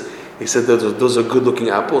resist. He said, those are good looking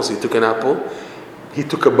apples. He took an apple. He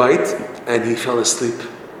took a bite and he fell asleep.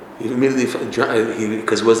 He immediately,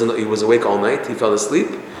 because he was awake all night, he fell asleep.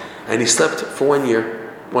 And he slept for 1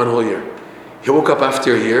 year, one whole year. He woke up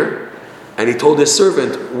after a year and he told his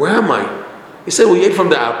servant, where am I? He said, well, you ate from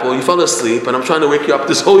the apple, you fell asleep, and I'm trying to wake you up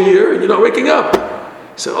this whole year and you're not waking up.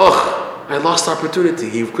 He said, I lost opportunity.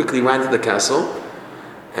 He quickly ran to the castle,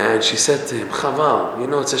 and she said to him,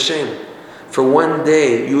 Chaval, it's a shame. For one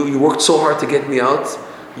day, you worked so hard to get me out.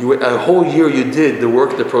 A whole year you did the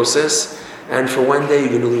work, the process, and for one day you're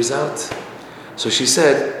going to lose out. So she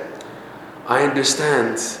said, I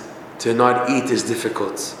understand to not eat is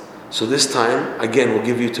difficult. So this time, again, we'll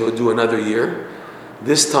give you to do another year.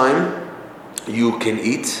 This time, you can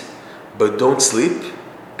eat, but don't sleep.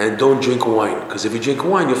 And don't drink wine, because if you drink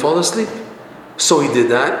wine, you'll fall asleep. So he did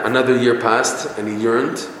that. Another year passed, and he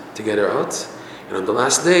yearned to get her out. And on the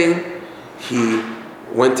last day, he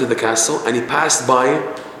went to the castle, and he passed by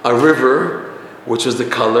a river, which was the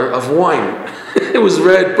color of wine. It was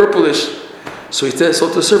red, purplish. So he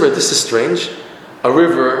told the servant, this is strange. A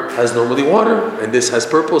river has normally water, and this has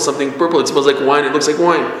something purple. It smells like wine, it looks like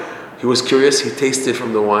wine. He was curious, he tasted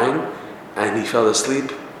from the wine, and he fell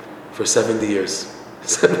asleep for 70 years.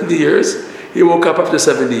 70 years. He woke up after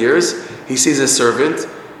 70 years. He sees his servant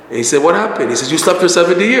and he said, what happened? He says, you slept for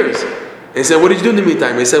 70 years. And he said, what did you do in the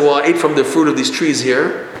meantime? He said, well, I ate from the fruit of these trees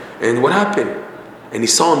here. And what happened? And he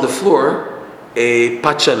saw on the floor a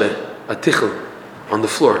pachale, a tichel on the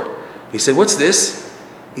floor. He said, what's this?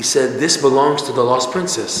 He said, this belongs to the lost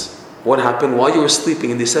princess. What happened? While you were sleeping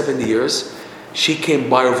in these 70 years, she came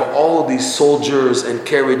by with all these soldiers and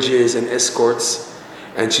carriages and escorts.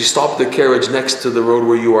 And she stopped the carriage next to the road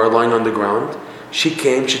where you are lying on the ground. She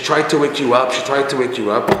came, she tried to wake you up,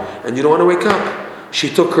 and you don't want to wake up. She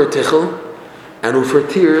took her tichel, and with her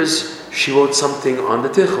tears, she wrote something on the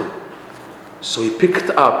tichel. So he picked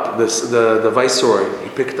up the viceroy, he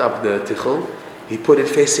picked up the tichel, he put it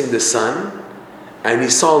facing the sun, and he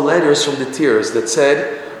saw letters from the tears that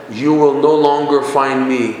said, you will no longer find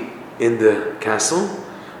me in the castle.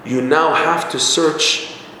 You now have to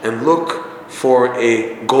search and look for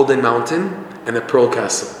a golden mountain and a pearl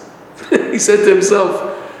castle. He said to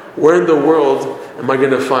himself, where in the world am I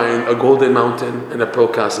going to find a golden mountain and a pearl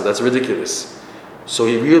castle? That's ridiculous. So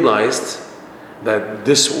he realized that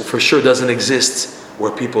this for sure doesn't exist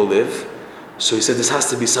where people live. So he said, this has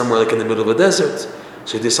to be somewhere like in the middle of a desert.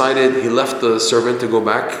 So he decided, he left the servant to go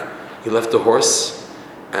back, he left the horse,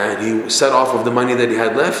 and he set off with the money that he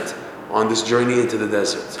had left on this journey into the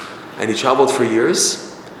desert. And he traveled for years.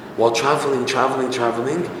 While traveling,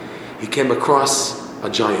 he came across a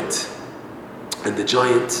giant. And the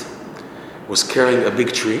giant was carrying a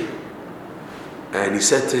big tree. And he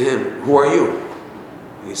said to him, "Who are you?"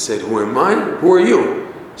 He said, "Who am I? Who are you?"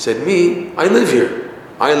 He said, "Me, I live here.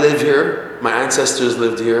 I live here. My ancestors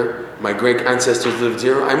lived here. My great ancestors lived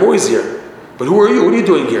here. I'm always here. But who are you? What are you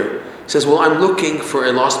doing here?" He says, "Well, I'm looking for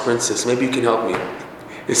a lost princess. Maybe you can help me."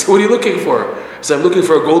 He said, "What are you looking for?" He said, "I'm looking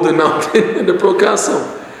for a golden mountain in the Pearl Castle."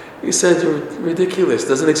 He said, "You're ridiculous.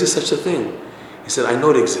 Doesn't exist such a thing." He said, "I know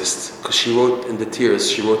it exists because she wrote in the tears,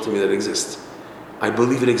 she wrote to me that it exists. I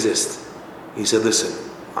believe it exists." He said, "Listen,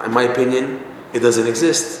 in my opinion, it doesn't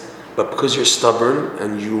exist, but because you're stubborn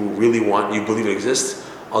and you believe it exists,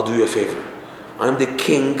 I'll do you a favor. I'm the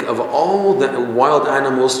king of all the wild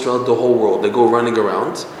animals throughout the whole world that go running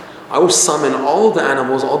around. I will summon all the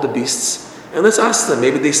animals, all the beasts, and let's ask them.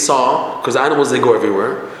 Maybe they saw, because animals, they go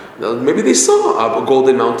everywhere. Maybe they saw a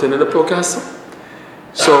golden mountain and a Pearl Castle."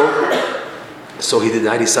 So he did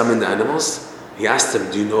that. He summoned the animals. He asked them,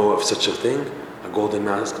 "Do you know of such a thing? A golden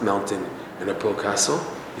mountain and a Pearl Castle?"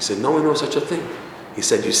 He said, "No, we know such a thing." He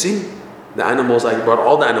said, "You see, the animals, I brought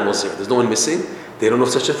all the animals here. There's no one missing. They don't know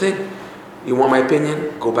such a thing. You want my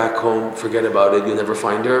opinion? Go back home, forget about it. You'll never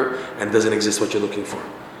find her, and it doesn't exist what you're looking for."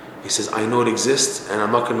 He says, "I know it exists, and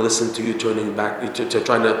I'm not going to listen to you turning back,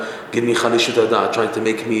 trying to give me Khalishut Ada, trying to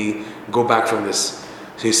make me go back from this."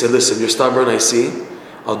 So he said, "Listen, you're stubborn, I see.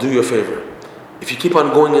 I'll do you a favor. If you keep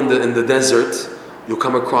on going in the desert, you'll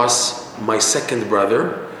come across my second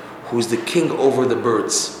brother, who's the king over the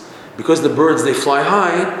birds. Because the birds, they fly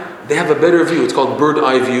high, they have a better view. It's called bird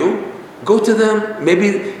eye view. Go to them. Maybe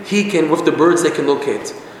he can, with the birds, they can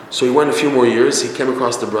locate." So he went a few more years. He came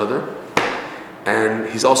across the brother, and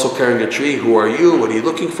he's also carrying a tree. "Who are you? What are you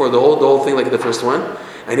looking for?" The whole thing, like the first one.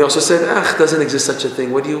 And he also said, "Doesn't exist such a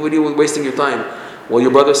thing. What are you wasting your time?" "Well,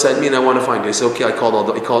 your brother sent me, and I want to find you." He said, "Okay, I'll call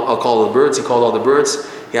all the birds." He called all the birds.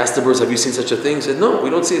 He asked the birds, "Have you seen such a thing?" He said, "No, we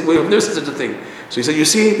don't see it. We've never seen such a thing." So he said, "You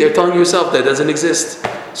see, they're telling yourself that doesn't exist.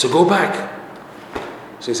 So go back."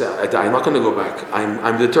 So he said, "I'm not going to go back.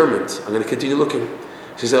 I'm determined. I'm going to continue looking."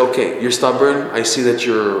 So he said, "Okay, you're stubborn. I see that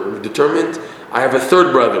you're determined. I have a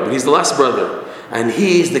third brother, but he's the last brother. And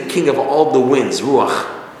he's the king of all the winds, Ruach.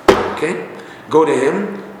 Okay? Go to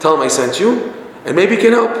him. Tell him I sent you. And maybe he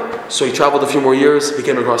can help." So he traveled a few more years. He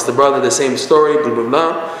came across the brother, the same story, blah, blah,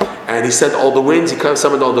 blah. And he sent all the winds. He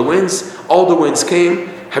summoned all the winds. All the winds came.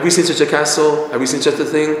 "Have you seen such a castle? Have you seen such a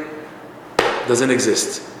thing?" Doesn't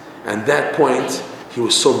exist. And at that point, he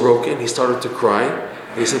was so broken, he started to cry.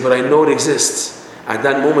 And he said, "But I know it exists." At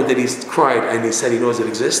that moment that he cried and he said he knows it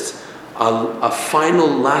exists, a final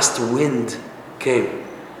last wind came.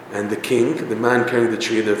 And the king, the man carrying the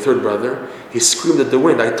tree, the third brother, he screamed at the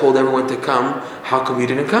wind, "I told everyone to come. How come you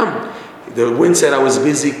didn't come?" The wind said, "I was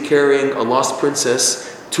busy carrying a lost princess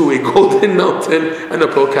to a golden mountain and a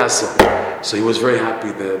Pearl Castle." So he was very happy,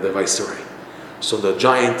 the viceroy. So the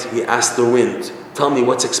giant, he asked the wind, "Tell me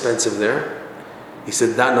what's expensive there?" He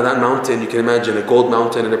said, that mountain, you can imagine a gold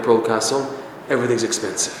mountain and a Pearl Castle, everything's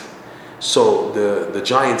expensive." So the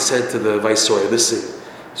giant said to the viceroy, "Listen,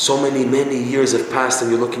 so many years have passed and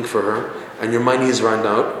you're looking for her, and your money is run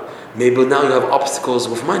out. Maybe now you have obstacles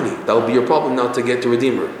with money. That will be your problem now to get to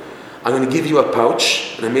redeem her. I'm going to give you a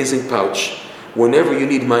pouch, an amazing pouch. Whenever you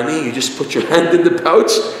need money, you just put your hand in the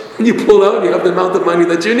pouch and you pull out, you have the amount of money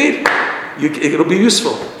that you need. It'll be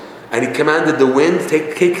useful." And he commanded the wind,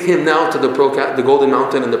 take him now to the golden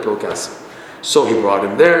mountain and the Pearl Castle. So he brought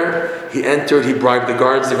him there. He entered, he bribed the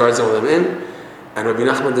guards let him in. And Rabbi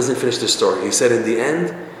Nachman doesn't finish the story. He said in the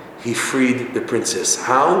end, he freed the princess.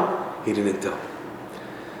 How? He didn't tell.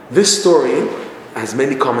 This story has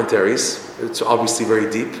many commentaries. It's obviously very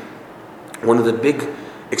deep. One of the big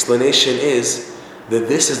explanation is that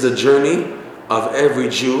this is the journey of every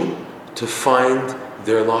Jew to find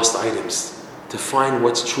their lost items, to find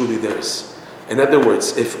what's truly theirs. In other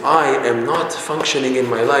words, if I am not functioning in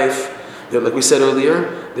my life, like we said earlier,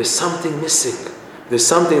 there's something missing. There's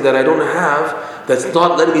something that I don't have that's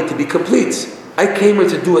not letting me to be complete. I came here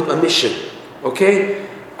to do a mission, okay?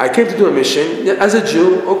 I came to do a mission. As a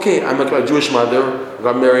Jew, okay, I'm a Jewish mother,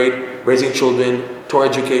 got married, raising children, Torah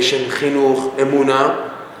education, chinuch, emunah.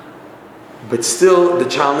 But still, the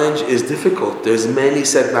challenge is difficult. There's many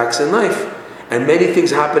setbacks in life. And many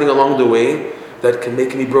things happening along the way that can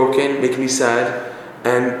make me broken, make me sad.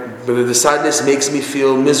 And the sadness makes me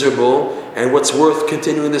feel miserable. And what's worth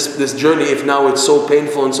continuing this journey if now it's so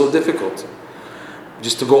painful and so difficult?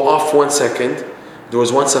 Just to go off 1 second, There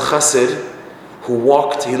was once a chassid who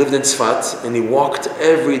he lived in Tzfat, and he walked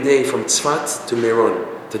every day from Tzfat to Meron,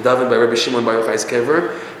 to daven by Rabbi Shimon Bar Yochai's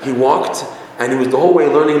kever. He walked, and he was the whole way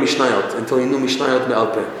learning Mishnayot, until he knew Mishnayot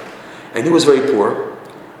Me'al Peh. And he was very poor,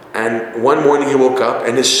 and one morning he woke up,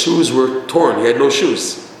 and his shoes were torn, he had no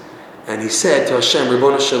shoes. And he said to Hashem,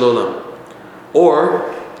 Ribono Shel Olam,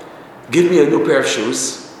 or give me a new pair of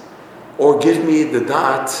shoes, or give me the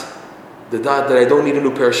da'at that I don't need a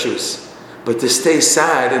new pair of shoes. But to stay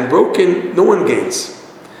sad and broken, no one gains.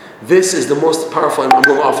 This is the most powerful, I'm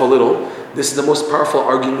going off a little, this is the most powerful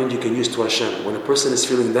argument you can use to Hashem. When a person is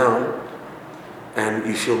feeling down, and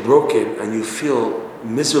you feel broken, and you feel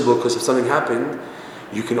miserable because of something happened,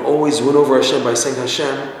 you can always win over Hashem by saying,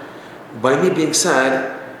 Hashem, by me being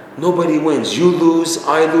sad, nobody wins. You lose,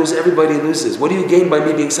 I lose, everybody loses. What do you gain by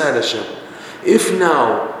me being sad, Hashem? If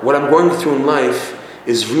now, what I'm going through in life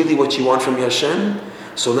is really what you want from me, Hashem,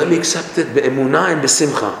 so let me accept it be'emunah and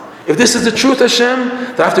be'simcha. If this is the truth, Hashem,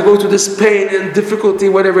 that I have to go through this pain and difficulty,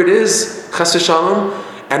 whatever it is, chas v'shalom,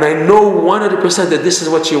 and I know 100% that this is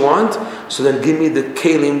what you want, so then give me the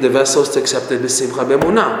kelim, the vessels to accept it be'simcha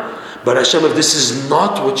be'emunah. But Hashem, if this is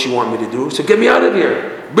not what you want me to do, so get me out of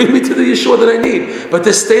here. Bring me to the Yeshua that I need. But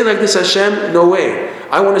to stay like this, Hashem, no way.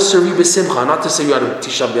 I want to serve you b'simcha, not to serve you out of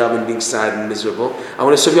Tisha B'Av and being sad and miserable. I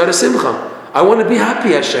want to serve you out of simcha. I want to be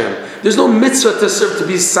happy, Hashem. There's no mitzvah to serve, to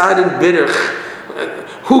be sad and bitter.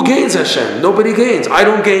 Who gains, Hashem? Nobody gains. I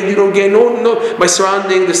don't gain, you don't gain. No. My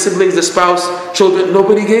surrounding, the siblings, the spouse, children,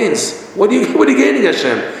 nobody gains. What are you gaining,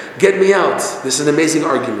 Hashem? Get me out. This is an amazing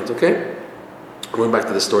argument, okay? Going back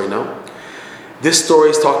to the story now. This story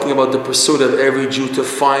is talking about the pursuit of every Jew to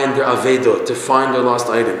find their avedot, to find their lost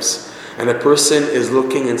items. And a person is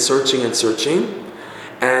looking and searching and searching.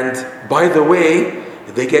 And by the way,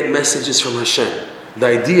 they get messages from Hashem. The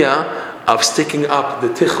idea of sticking up the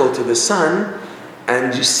tichel to the sun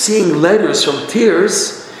and you seeing letters from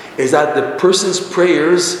tears is that the person's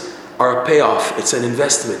prayers are a payoff. It's an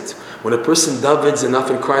investment. When a person davens enough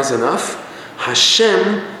and cries enough,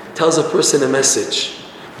 Hashem tells a person a message.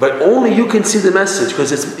 But only you can see the message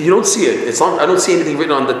because you don't see it. I don't see anything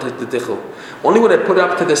written on the tichel. Only when I put it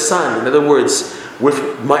up to the sun, in other words,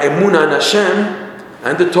 with my emunah and Hashem,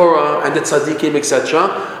 and the Torah, and the tzaddikim,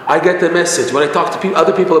 etc., I get the message. When I talk to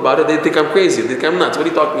other people about it, they think I'm crazy, they think I'm nuts. What are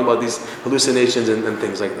you talking about, these hallucinations and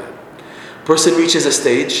things like that? Person reaches a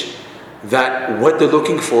stage that what they're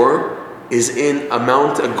looking for is in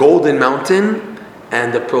a golden mountain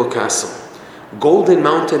and a pearl castle. Golden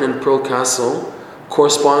mountain and pearl castle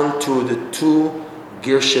correspond to the two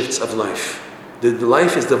gear shifts of life. The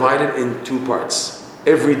life is divided in two parts.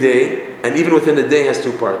 Every day, and even within the day, has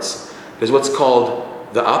two parts. There's what's called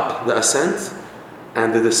the up, the ascent,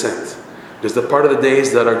 and the descent. There's the part of the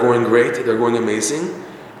days that are going great, they're going amazing,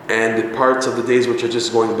 and the parts of the days which are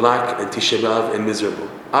just going black and Tisha B'Av and miserable.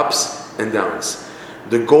 Ups and downs.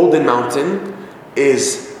 The golden mountain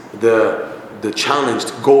is the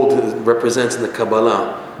challenged. Gold represents in the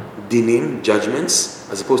Kabbalah dinim,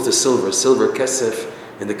 judgments, as opposed to silver. Silver, kesef,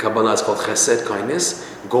 in the Kabbalah is called chesed,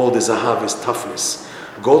 kindness. Gold is zahav, is toughness.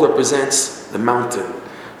 Gold represents the mountain,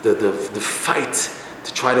 the fight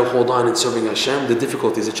to try to hold on in serving Hashem, the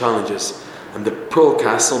difficulties, the challenges. And the pearl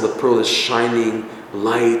castle, the pearl is shining,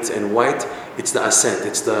 light and white. It's the ascent.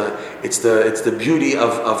 It's the beauty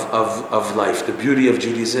of life, the beauty of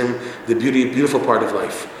Judaism, the beautiful part of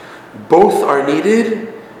life. Both are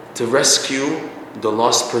needed to rescue the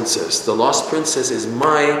lost princess. The lost princess is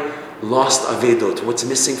my lost avedot, what's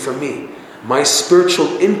missing from me. My spiritual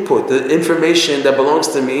input, the information that belongs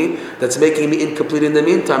to me, that's making me incomplete in the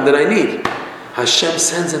meantime, that I need. Hashem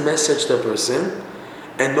sends a message to a person,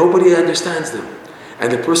 and nobody understands them.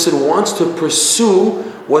 And the person wants to pursue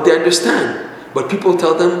what they understand. But people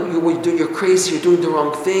tell them, you're crazy, you're doing the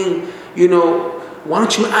wrong thing. Why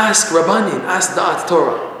don't you ask Rabbanim, ask Da'at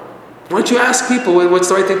Torah? Why don't you ask people what's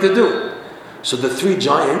the right thing to do? So the three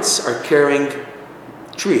giants are carrying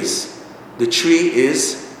trees. The tree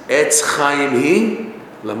is Etz Chaim Hi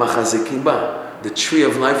Lamachazikim Ba. The tree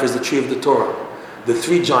of life is the tree of the Torah. The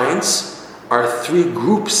three giants are three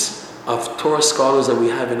groups of Torah scholars that we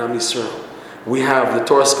have in Am Yisrael. We have the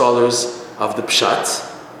Torah scholars of the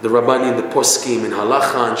Pshat, the Rabbanim, the Poskim in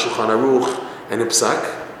Halacha and Shulchan Aruch and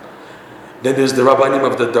Ipsak. Then there's the Rabbanim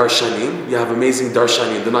of the Darshanim. You have amazing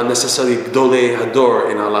Darshanim. They're not necessarily Gdolei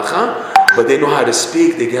Hador in Halacha, but they know how to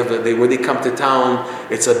speak. When they come to town,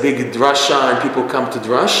 it's a big drasha and people come to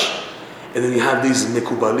drash. And then you have these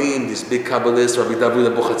Mekubalim, these big Kabbalists, Rabbi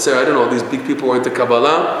David Abuchatzer, I don't know, these big people who are into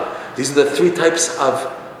Kabbalah. These are the three types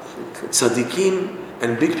of tzaddikim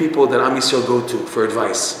and big people that Am Yisrael go to for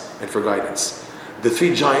advice and for guidance. The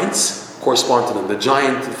three giants correspond to them. The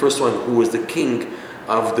giant, the first one, who was the king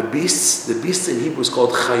of the beasts in Hebrew is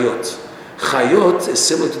called Chayot. Chayot is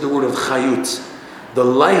similar to the word of Chayut. The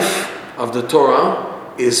life of the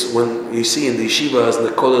Torah is when you see in the yeshivas and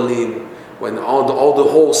the kollalim, when all the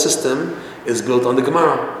whole system is built on the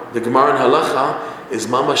Gemara. The Gemara in Halacha is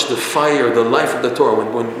mamash the fire, the life of the Torah.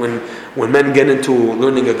 When men get into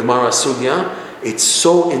learning a Gemara Sugya, it's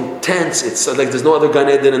so intense. It's like there's no other Gan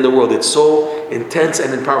Eden in the world. It's so intense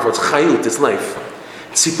and powerful. It's chayut, it's life.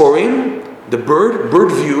 Tziporim, the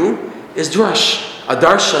bird view, is drash. A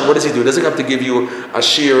darshan, what does he do? He doesn't have to give you a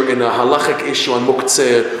shir in a halachic issue on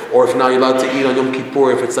Muktzeh, or if now you're allowed to eat on Yom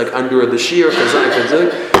Kippur, if it's like under the shir.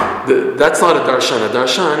 That's not a darshan. A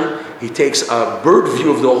darshan, he takes a bird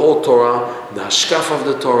view of the whole Torah, the hashkaf of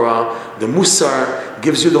the Torah, the musar,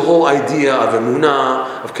 gives you the whole idea of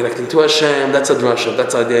emunah, of connecting to Hashem. That's a drasha.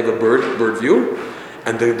 That's the idea of a bird view.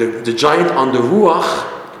 And the giant on the ruach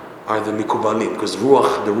are the mikubalim, because the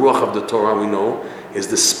ruach of the Torah, we know, is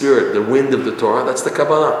the spirit, the wind of the Torah. That's the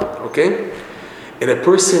Kabbalah, okay? In a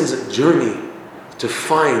person's journey to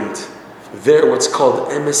find what's called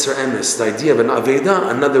emes or emes, the idea of an aveda,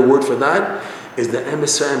 another word for that is the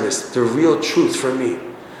emes or emes, the real truth for me.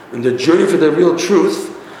 In the journey for the real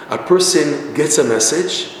truth, a person gets a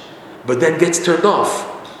message, but then gets turned off.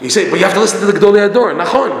 You say, but you have to listen to the Gedolei Hador,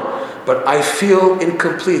 nachon. But I feel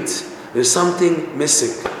incomplete. There's something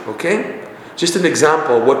missing, okay? Just an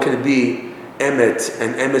example, what can it be? Emet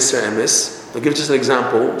and emes or emes. I'll give just an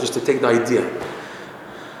example, just to take the idea.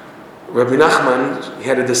 Rabbi Nachman, he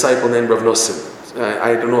had a disciple named Rav Nosson.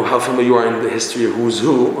 I don't know how familiar you are in the history of who's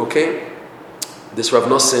who, okay? This Rav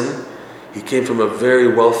Nosson, he came from a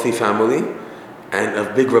very wealthy family and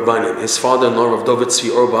of big rabbanim. His father-in-law, Rav David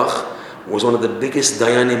Tzvi Orbach, was one of the biggest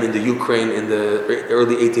dayanim in the Ukraine in the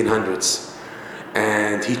early 1800s.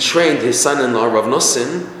 And he trained his son-in-law, Rav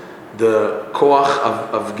Nosson, the koach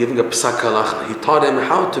of giving a psak halacha. He taught him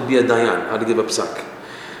how to be a dayan, how to give a psak.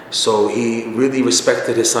 So he really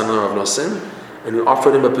respected his son-in-law, Rav Nosson, and he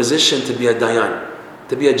offered him a position to be a dayan,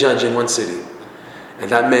 to be a judge in one city. And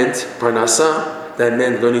that meant parnasa, that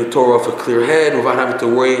meant learning Torah off a clear head without having to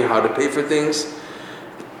worry how to pay for things.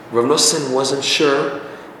 Rav Nosson wasn't sure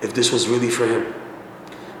if this was really for him.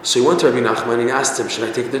 So he went to Rabbi Nachman and he asked him, should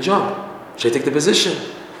I take the job? Should I take the position?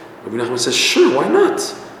 Rabbi Nachman says, sure, why not?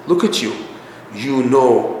 Look at you. You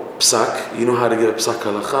know psak, you know how to get a psak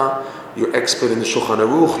halacha, you're expert in the Shulchan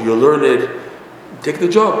Aruch, you're learned, take the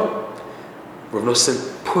job. Rav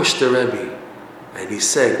Nosson pushed the Rebbe and he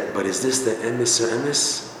said, but is this the emes or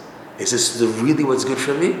emes? Is this really what's good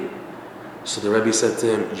for me? So the Rebbe said to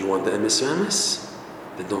him, you want the emes or emes?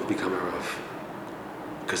 Then don't become a Rav.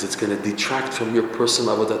 Because it's going to detract from your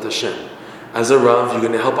personal avodat Hashem. As a Rav, you're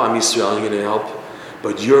going to help Am Yisrael, you're going to help,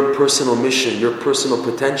 but your personal mission, your personal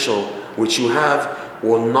potential, which you have,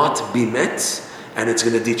 will not be met, and it's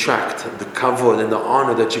going to detract. The kavod and the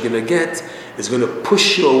honor that you're going to get is going to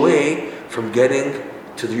push you away from getting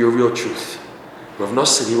to your real truth. Rav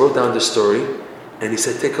Nosson, he wrote down the story, and he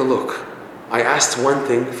said, take a look. I asked one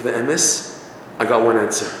thing for the emes, I got one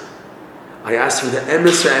answer. I asked for the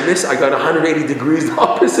emes or emes, I got 180 degrees the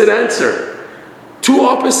opposite answer. Two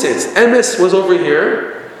opposites. Emes was over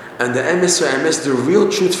here, and the emes or emes, the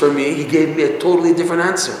real truth for me, he gave me a totally different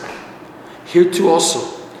answer. Here too also,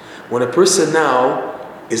 when a person now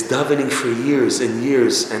is davening for years and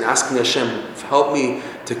years and asking Hashem, help me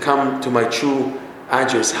to come to my true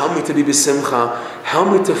address, help me to be b'simcha,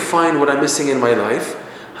 help me to find what I'm missing in my life,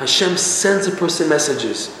 Hashem sends a person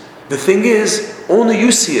messages. The thing is, only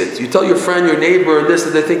you see it. You tell your friend, your neighbor, and this,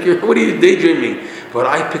 and they think, what are you daydreaming? But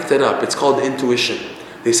I picked it up. It's called intuition.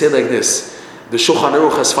 They say like this, the Shulchan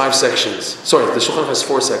Aruch has 5 sections. Sorry, the Shulchan Aruch has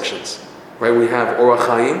 4 sections. Right? We have Orach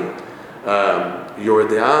Chaim, Yoreh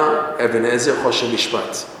De'ah, Even HaEzer, Choshen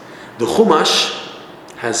Mishpat. The Chumash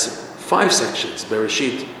has 5 sections.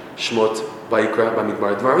 Bereshit, Shmot, Vayikra,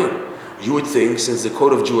 Bamidbar, Dvarim. You would think, since the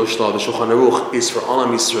code of Jewish law, the Shulchan Aruch, is for all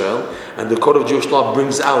Am Yisrael, and the code of Jewish law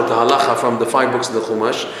brings out the halacha from the 5 books of the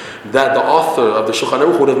Chumash, that the author of the Shulchan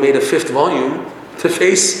Aruch would have made a 5th volume to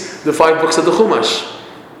face the 5 books of the Chumash.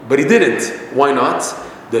 But he didn't. Why not?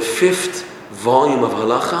 The 5th volume of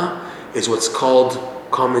halacha is what's called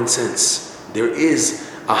common sense. There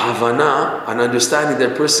is a havana, an understanding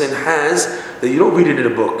that a person has, that you don't read it in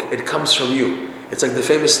a book. It comes from you. It's like the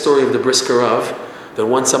famous story of the Brisker Rav, that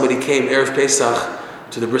once somebody came, Erev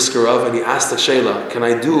Pesach, to the Brisker Rav, and he asked the Sheila, can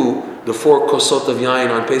I do the 4 kosot of yain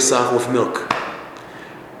on Pesach with milk?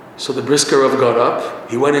 So the Brisker Rav got up,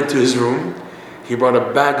 he went into his room, he brought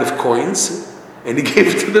a bag of coins, and he gave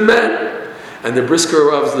it to the man. And the Brisker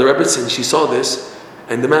Rav, the Rebbetzin, she saw this,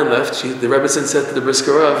 And the man left. The Rebbetzin said to the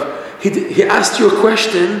Brisker Rav, he asked you a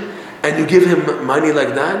question and you give him money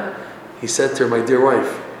like that? He said to her, my dear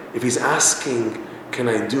wife, if he's asking, can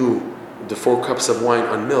I do the 4 cups of wine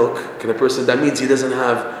on milk, that means he doesn't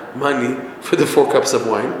have money for the 4 cups of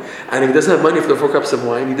wine. And if he doesn't have money for the 4 cups of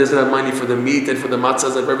wine, he doesn't have money for the meat and for the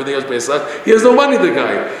matzahs and for everything else, Pesach. He has no money, the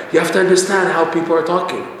guy. You have to understand how people are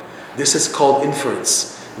talking. This is called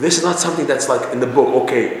inference. This is not something that's like in the book,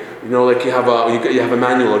 okay, like you have a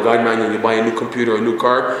manual, a guide manual, you buy a new computer, a new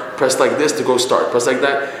car, press like this to go start, press like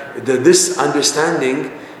that. This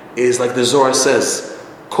understanding is like the Zohar says,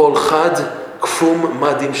 Kol Chad Kfum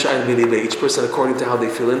Madim Sha'il Bilibeh, each person according to how they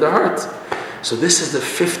feel in their heart. So this is the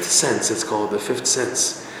 5th sense, it's called the 5th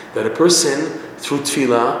sense. That a person, through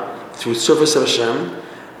tefillah, through service of Hashem,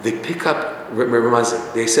 they pick up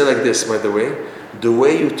remazim. They say like this, by the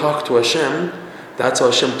way you talk to Hashem, that's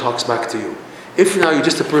how Hashem talks back to you. If now you're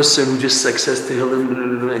just a person who just like says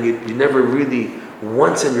Tehillim, and you never really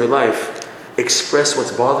once in your life express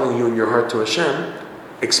what's bothering you in your heart to Hashem,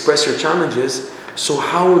 express your challenges, so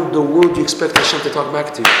how in the world do you expect Hashem to talk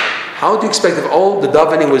back to you? How do you expect if all the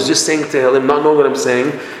davening was just saying Tehillim, not knowing what I'm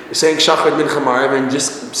saying, saying Shachar Mincha Ma'ariv, and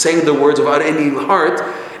just saying the words without any heart,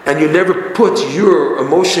 and you never put your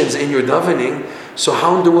emotions in your davening, so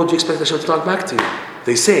how in the world do you expect Hashem to talk back to you?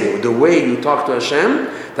 They say, the way you talk to Hashem,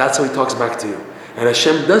 that's how He talks back to you. And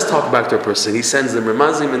Hashem does talk back to a person. He sends them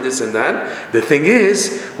remazim and this and that. The thing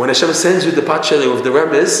is, when Hashem sends you the patshele of the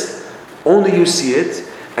remez, only you see it,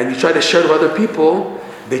 and you try to share it with other people,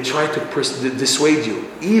 they try to dissuade you.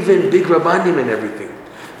 Even big Rabbanim and everything.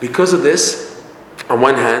 Because of this, on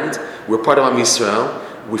one hand, we're part of Am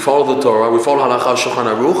Yisrael, we follow the Torah, we follow Halacha Shulchan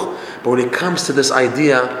Aruch, but when it comes to this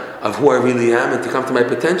idea of who I really am and to come to my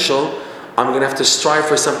potential, I'm going to have to strive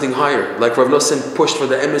for something higher. Like Rav Nosson pushed for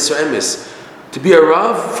the emes or emes. To be a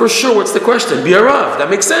Rav, for sure, what's the question? Be a Rav, that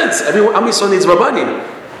makes sense. Everyone, Am Yisrael needs Rabbanim.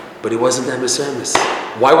 But it wasn't emes or emes.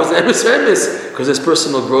 Why wasn't it emes or emes? Because his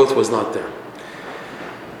personal growth was not there.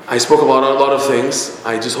 I spoke about a lot of things.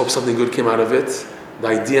 I just hope something good came out of it. The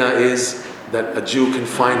idea is that a Jew can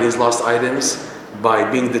find his lost items by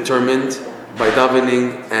being determined, by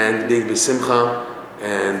davening and being besimcha,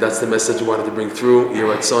 and that's the message we wanted to bring through.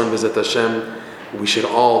 Yiratzon B'ezrat Hashem. We should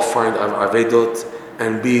all find our avedot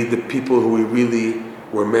and be the people who we really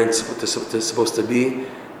were meant supposed to be,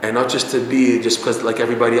 and not just to be just because like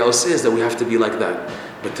everybody else is that we have to be like that,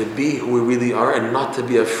 but to be who we really are and not to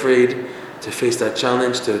be afraid to face that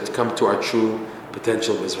challenge, to come to our true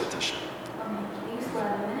potential. B'ezrat Hashem. You still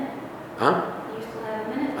have a minute? Huh? You still have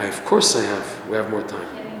a minute? Of course I have. We have more time.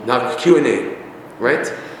 Now Q&A,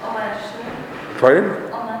 right? Pardon?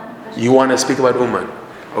 You want to speak about Uman?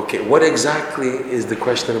 Okay, what exactly is the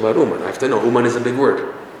question about Uman? I have to know. Uman is a big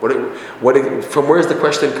word. From where is the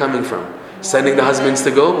question coming from? Sending the husbands to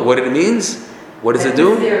go? What it means? What does it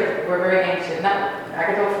do? We're very anxious. I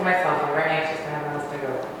can talk for myself. I'm very anxious to have a husband to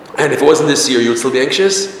go. And if it wasn't this year, you would still be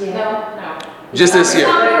anxious? No. Just this year?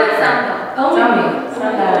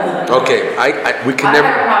 Okay, we can I never...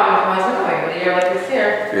 have a problem with my husband going, but a year like this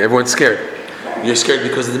year. Everyone's scared. You're scared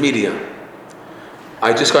because of the media.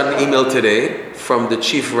 I just got an email today from the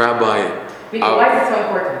chief rabbi. Why is it so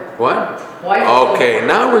important? What? Why is it Okay,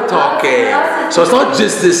 now we're talking. So it's not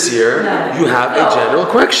just this year. No. You have a general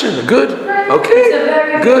question. Good. Okay. It's a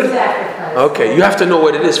very Good. big sacrifice. Okay, you have to know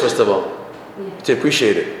what it is first of all to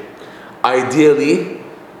appreciate it. Ideally,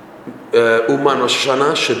 Uman Rosh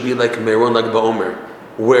Hashanah should be like Meron Lag BaOmer,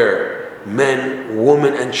 where men,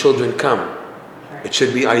 women, and children come. It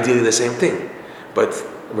should be ideally the same thing. But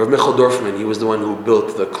Rav Michal Dorfman, he was the one who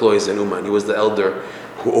built the Klois in Uman. He was the elder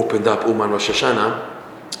who opened up Uman Rosh Hashanah.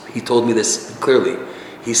 He told me this clearly.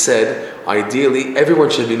 He said, ideally, everyone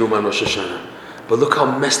should be in Uman Rosh Hashanah. But look how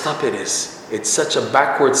messed up it is. It's such a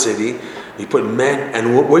backward city. You put men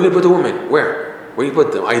and where do you put the women? Where do you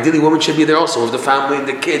put them? Ideally, women should be there also, with the family,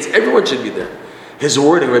 the kids. Everyone should be there. His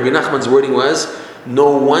wording, Rabbi Nachman's wording was,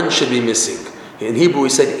 no one should be missing. In Hebrew, he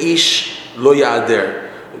said, Ish lo ya'ader.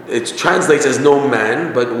 It translates as no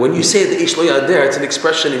man, but when you say the Ish lo ya'ader, it's an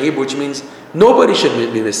expression in Hebrew which means nobody should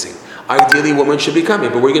be missing. Ideally, women should be coming,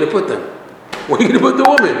 but where are you going to put them? Where are you going to put the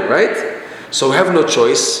women, right? So we have no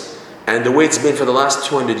choice, and the way it's been for the last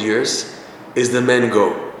 200 years is the men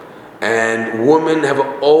go. And women have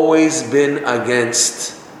always been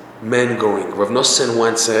against men going. Rav Nosson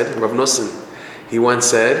once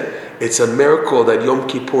said, it's a miracle that Yom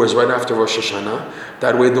Kippur is right after Rosh Hashanah.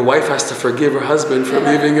 That way the wife has to forgive her husband for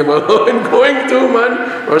leaving him alone and going to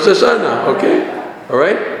Uman Rosh Hashanah. Okay?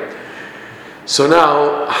 Alright? So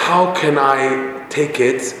now, how can I take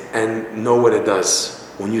it and know what it does?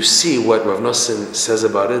 When you see what Rav Nosson says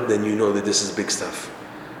about it, then you know that this is big stuff.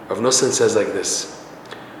 Rav Nosson says like this.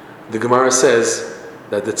 The Gemara says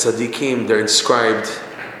that the tzaddikim, they're inscribed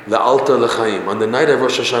la'alta l'chaim. On the night of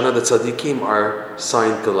Rosh Hashanah, the tzaddikim are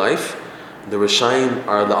signed to life. The Rishaim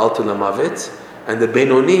are la'alta l'mavet. And the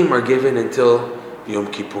Beinonim are given until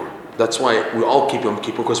Yom Kippur. That's why we all keep Yom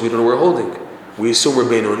Kippur, because we don't know what we're holding. We assume we're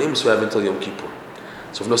Beinonim, so we have until Yom Kippur.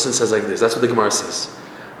 So Rav Nosson says like this. That's what the Gemara says.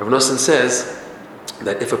 Rav Nosson says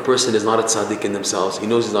that if a person is not a tzaddik in themselves, he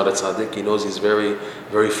knows he's not a tzaddik, he knows he's very,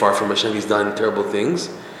 very far from Hashem, he's done terrible things,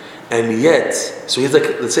 and yet, so he's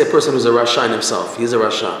like, let's say a person who's a Rasha in himself, he's a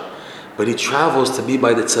Rasha, but he travels to be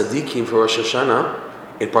by the tzaddikim for Rosh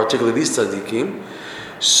Hashanah, in particular these tzaddikim.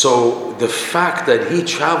 So the fact that he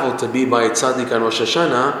traveled to be by a tzaddik on Rosh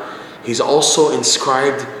Hashanah, he's also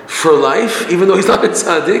inscribed for life, even though he's not a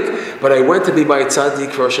tzaddik. But I went to be by a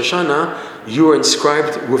tzaddik for Rosh Hashanah. You are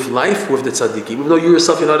inscribed with life with the tzaddik. Even though you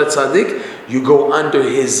yourself, you're not a tzaddik, you go under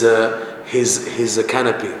his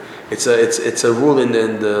canopy. It's a rule in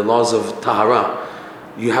the laws of tahara.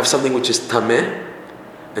 You have something which is tameh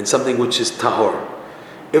and something which is tahor.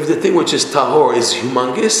 If the thing which is tahor is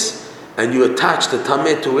humongous and you attach the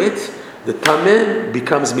tameh to it, the tameh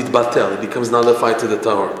becomes mitbatel. It becomes nullified to the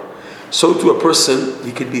tahor. So to a person,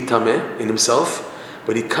 he could be tameh in himself,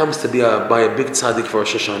 but he comes to be by a big tzaddik for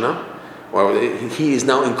Rosh Hashanah, or he is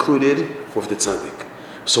now included with the tzaddik.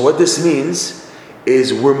 So what this means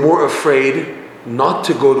is we're more afraid not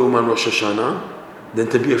to go to Uman Rosh Hashanah than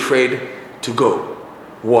to be afraid to go.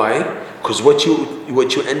 Why? Because what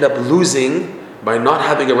you end up losing by not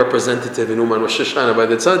having a representative in Uman Rosh Hashanah by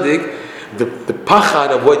the tzaddik, the pachad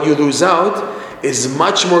of what you lose out is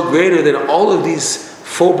much more greater than all of these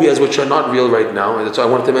phobias which are not real right now. And that's why I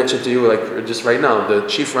wanted to mention to you, like just right now, the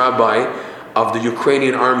chief rabbi of the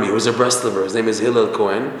Ukrainian army, who's a Breslover, his name is Hillel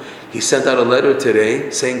Cohen. He sent out a letter today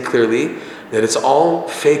saying clearly that it's all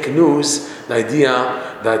fake news, the idea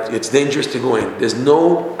that it's dangerous to go in. There's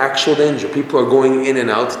no actual danger. People are going in and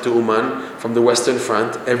out to Uman from the Western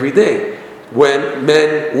Front every day. When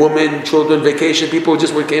men, women, children, vacation, people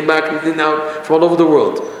came back in and out from all over the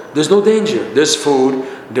world. There's no danger. There's food,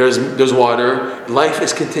 there's water. Life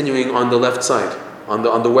is continuing on the left side, on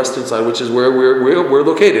the western side, which is where we're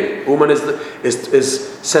located. Uman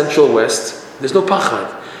is central west. There's no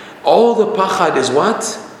pachad. All the pachad is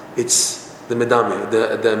what? It's the medame,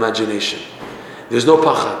 the imagination. There's no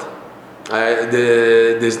pachad.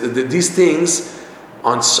 These things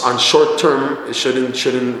on short term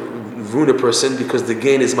shouldn't ruin a person, because the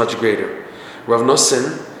gain is much greater. Rav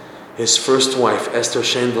Nosson, his first wife, Esther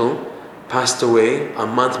Shendel, passed away a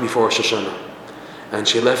month before Rosh Hashanah. And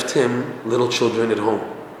she left him little children at home.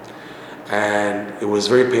 And it was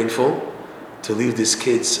very painful to leave these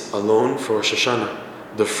kids alone for Rosh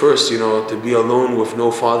Hashanah. The first, to be alone with no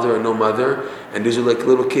father and no mother. And these are like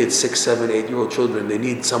little kids, 6, 7, 8-year-old children. They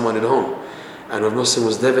need someone at home. And Rav Nosson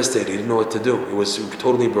was devastated. He didn't know what to do. He was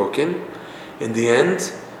totally broken. In the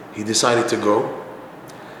end, he decided to go,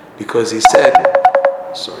 because he said,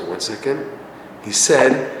 he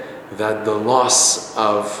said that the loss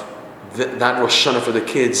of that Rosh Hashanah for the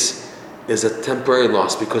kids is a temporary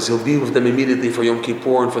loss, because he'll be with them immediately for Yom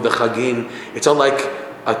Kippur and for the Chagim. It's not like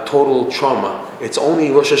a total trauma. It's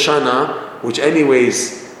only Rosh Hashanah, which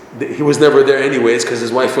anyways, he was never there anyways, because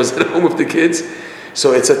his wife was at home with the kids.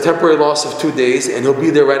 So it's a temporary loss of 2 days, and he'll be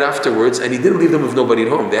there right afterwards, and he didn't leave them with nobody at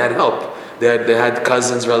home. They had help. They had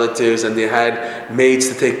cousins, relatives, and they had maids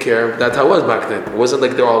to take care of. That's how it was back then. It wasn't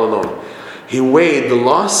like they're all alone. He weighed the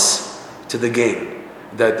loss to the gain.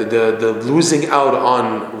 That the losing out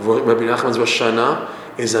on Rabbi Nachman's Rosh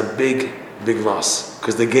Hashanah is a big, big loss,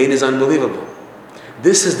 because the gain is unbelievable.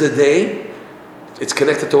 This is the day, it's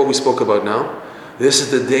connected to what we spoke about now. This is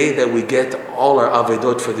the day that we get all our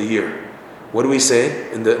avedot for the year. What do we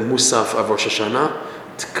say in the Musaf of Rosh Hashanah?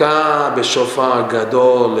 Tka b'shofar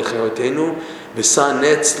gadol lechayotenu v'sa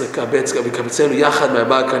netz v'kabetzenu yachad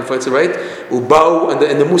me'abal kanfoetz, right? Ubau, and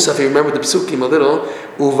in the Musaf, you remember the Psukim a little,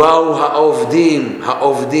 Ubau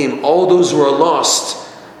ha'ovdim, all those who are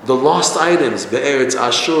lost, the lost items, be'eretz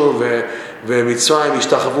Ashur ve'mitzrayim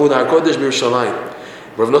yishtachavu l'HaKodesh b'Yerushalayim.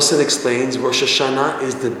 Rav Nosson explains Rosh Hashanah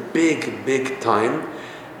is the big, big time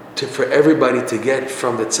for everybody to get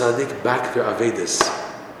from the tzaddik back their avedas.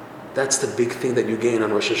 That's the big thing that you gain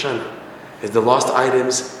on Rosh Hashanah, is the lost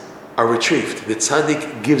items are retrieved. The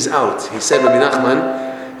tzaddik gives out. He said, Rabbi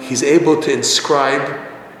Nachman, he's able to inscribe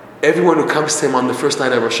everyone who comes to him on the first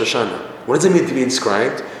night of Rosh Hashanah. What does it mean to be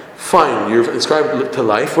inscribed? Fine, you're inscribed to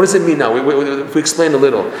life. What does it mean now? If we explain a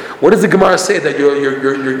little. What does the Gemara say that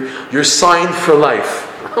you're signed for life?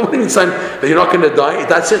 What do you mean signed? That you're not going to die?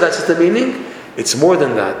 That's it? That's just the meaning? It's more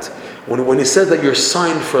than that. When he says that you're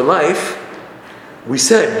signed for life, We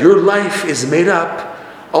said your life is made up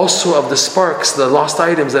also of the sparks, the lost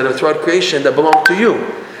items that are throughout creation that belong to you.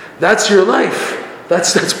 That's your life.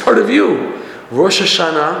 That's part of you. Rosh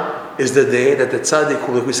Hashanah is the day that the tzaddik,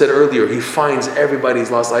 like we said earlier, he finds everybody's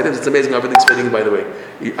lost items. It's amazing how everything's fitting, by the way.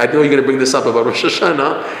 I know you're going to bring this up about Rosh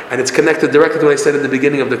Hashanah, and it's connected directly to what I said in the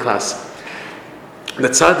beginning of the class. The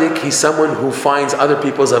tzaddik, he's someone who finds other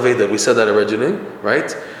people's Aveda. We said that originally,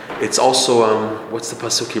 right? It's also, what's the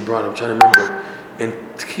pasuk he brought? I'm trying to remember. In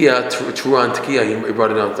Tkiya, Trua and Tkiya, he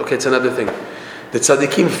brought it out. Okay, it's another thing. The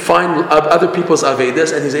tzaddikim find other people's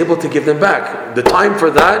Avedas and he's able to give them back. The time for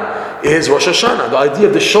that is Rosh Hashanah. The idea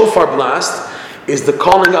of the shofar blast is the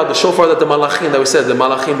calling out, the shofar that the malachim, that we said, the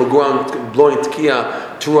malachim will go out blowing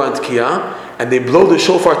Tkiya, Trua and Tkiya, and they blow the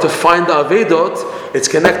shofar to find the Avedot. It's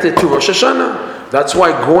connected to Rosh Hashanah. That's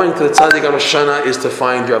why going to the tzaddik on Rosh Hashanah is to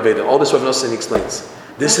find your Avedah. All this Rav Nosson explains.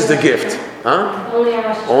 This is the gift. Only on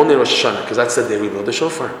Rosh Hashanah. Only Rosh Hashanah, because that's the day we blow the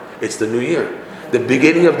shofar. It's the new year. The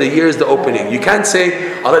beginning of the year is the opening. You can't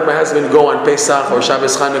say, I'll let my husband go on Pesach or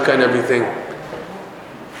Shabbos Chanukah and everything.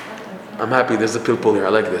 I'm happy there's a pilpul here. I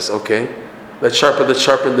like this. Okay. Let's sharpen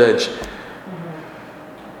the edge.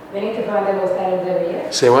 They need to find the most items every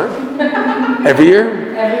year. Say what? Every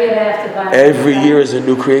year? Every year they have to find. Every year is a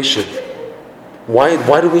new creation.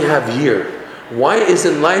 Why do we have year? Why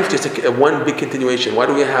isn't life just one big continuation? Why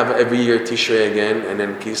do we have every year Tishrei again and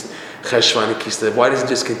then Cheshvan and Kislev? Why does it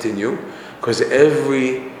just continue? Because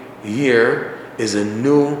every year is a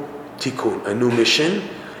new tikkun, a new mission.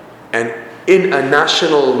 And in a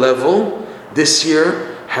national level, this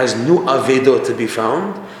year has new avedot to be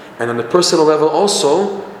found. And on a personal level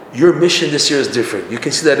also, your mission this year is different. You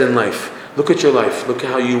can see that in life. Look at your life. Look at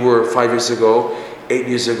how you were 5 years ago, 8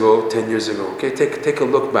 years ago, 10 years ago. Okay, take a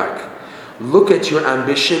look back. Look at your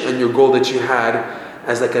ambition and your goal that you had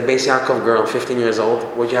as like a Beis Yaakov girl, 15 years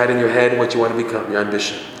old. What you had in your head, what you want to become, your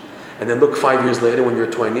ambition. And then look 5 years later when you're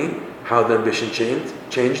 20, how the ambition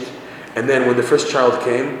changed. And then when the first child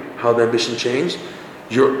came, how the ambition changed.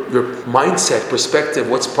 Your mindset, perspective,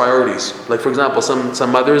 what's priorities. Like for example,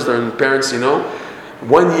 some mothers and parents,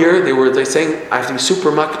 1 year they're saying, I have to be super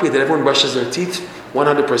makpi, that everyone brushes their teeth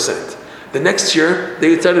 100%. The next year,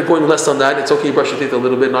 they started going less on that. It's okay, you brush your teeth a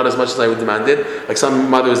little bit, not as much as I would demand it. Like some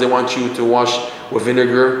mothers, they want you to wash with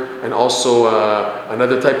vinegar and also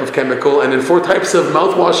another type of chemical, and then 4 types of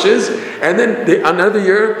mouthwashes. And then another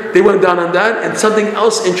year, they went down on that, and something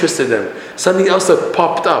else interested them. Something else that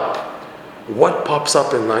popped up. What pops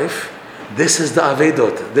up in life? This is the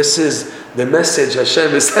Avedot. This is the message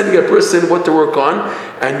Hashem is sending a person what to work on,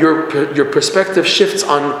 and your perspective shifts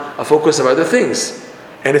on a focus of other things.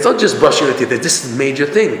 And it's not just brushing your teeth. This is a major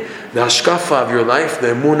thing. The hashkafa of your life, the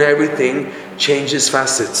emunah, everything changes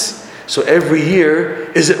facets. So every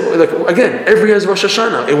year every year is Rosh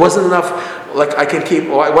Hashanah. It wasn't enough. Like I can keep.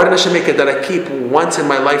 Why did Hashem make it that I keep once in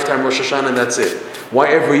my lifetime Rosh Hashanah and that's it? Why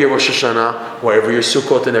every year Rosh Hashanah? Why every year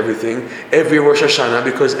Sukkot and everything? Every year Rosh Hashanah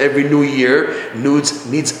because every new year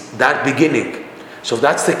needs that beginning. So if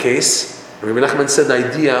that's the case, Rabbi Nachman said the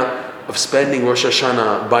idea of spending Rosh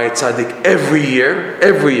Hashanah by a tzaddik every year.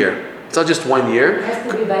 It's not just 1 year. It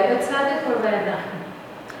has to be by a tzaddik or by a.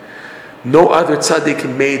 No other tzaddik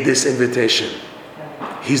made this invitation.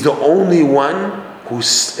 He's the only one who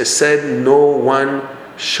said no one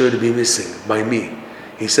should be missing by me.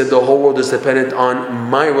 He said the whole world is dependent on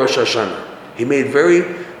my Rosh Hashanah. He made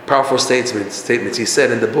very powerful statements. He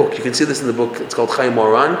said in the book, you can see this in the book, it's called Chaim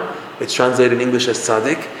Moran. It's translated in English as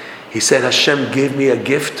tzaddik. He said, Hashem gave me a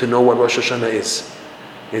gift to know what Rosh Hashanah is.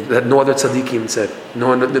 That no other tzaddikim said. That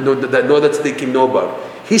no other tzaddikim know about.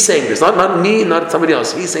 He's saying this, not me, not somebody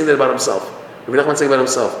else. He's saying that about himself. Rabbi Nachman saying about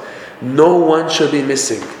himself. No one should be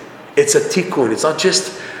missing. It's a tikkun. It's not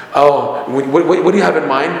just, what do you have in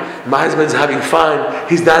mind? My husband's having fun.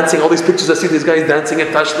 He's dancing. All these pictures I see these guys dancing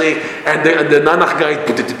at Tashlei and the Nanach guy.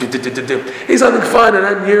 He's having fun and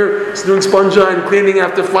I'm here doing sponja and cleaning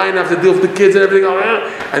after fine, after deal with the kids and everything.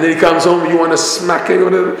 And then he comes home, you want to smack him.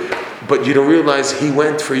 But you don't realize he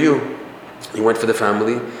went for you. He went for the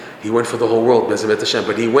family. He went for the whole world.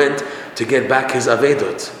 But he went to get back his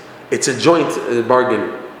avedot. It's a joint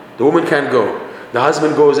bargain. The woman can't go. The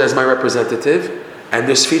husband goes as my representative. And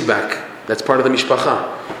there's feedback. That's part of the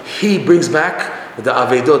mishpacha. He brings back the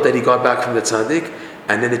avedot that he got back from the tzaddik,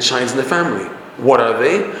 and then it shines in the family. What are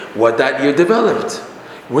they? What that year developed.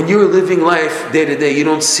 When you're living life day to day, you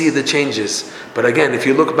don't see the changes. But again, if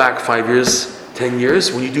you look back 5 years, 10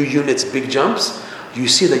 years, when you do units, big jumps, you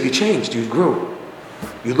see that you changed, you grew.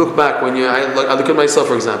 You look back when I look at myself,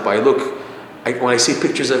 for example. When I see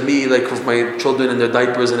pictures of me, like with my children in their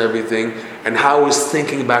diapers and everything, and how I was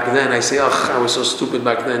thinking back then, I say, I was so stupid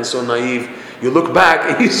back then, so naive. You look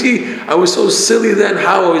back and you see, I was so silly then,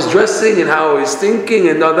 how I was dressing and how I was thinking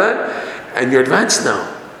and all that. And you're advanced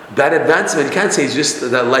now. That advancement, you can't say it's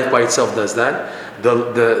just that life by itself does that.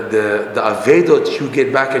 The avedot you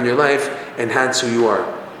get back in your life enhance who you are,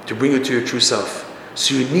 to bring you to your true self.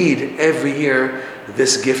 So you need every year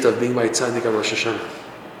this gift of being by tzaddik on Rosh Hashanah.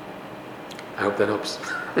 I hope that helps.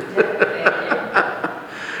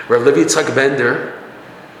 Rav Levi Yitzhak Bender,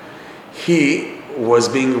 he was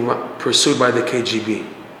being pursued by the KGB.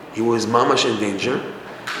 He was mamash in danger.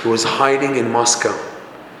 He was hiding in Moscow.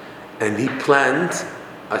 And he planned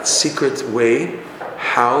a secret way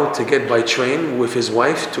how to get by train with his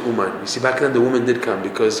wife to Uman. You see, back then the woman did come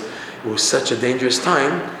because it was such a dangerous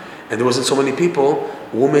time and there wasn't so many people.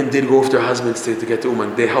 Women did go with their husbands to get to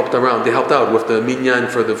Uman. They helped around. They helped out with the minyan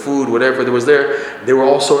for the food, whatever there was there. They were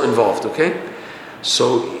also involved, okay?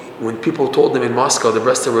 So when people told them in Moscow, the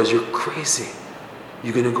Breslov was, you're crazy.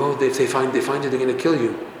 You're going to go, if they find you, they're going to kill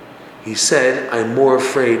you. He said, I'm more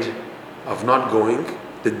afraid of not going,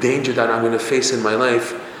 the danger that I'm going to face in my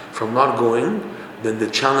life from not going, than the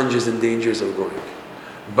challenges and dangers of going.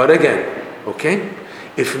 But again, okay,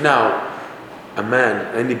 if now a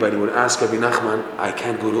man, anybody would ask Rabbi Nachman, I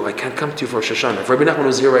can't come to you for Rosh Hashanah. If Rabbi Nachman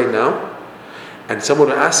was here right now, and someone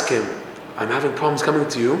would ask him, I'm having problems coming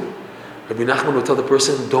to you, Rabbi Nachman would tell the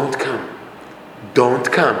person, don't come. Don't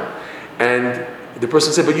come. And the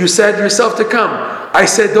person said, but you said yourself to come. I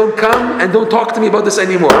said, don't come and don't talk to me about this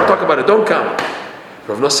anymore. Don't talk about it. Don't come.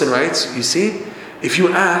 Rav Nosson writes, you see, if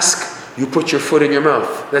you ask, you put your foot in your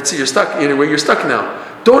mouth. That's it. You're stuck. Where you're stuck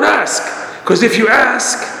now. Don't ask. Because if you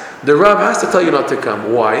ask, the Rav has to tell you not to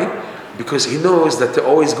come. Why? Because he knows that to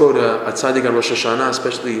always go to a tzaddik on Rosh Hashanah,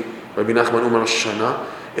 especially Rabbi Nachman Uman Rosh Hashanah,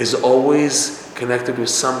 is always connected with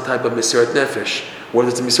some type of Mesirat Nefesh. Whether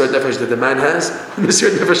it's a Mesirat Nefesh that the man has,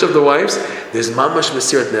 Mesirat Nefesh of the wives, there's Mamash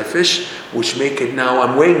Mesirat Nefesh, which make it now,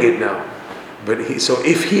 I'm weighing it now. But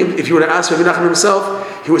if you were to ask Rabbi Nachman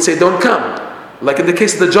himself, he would say, don't come. Like in the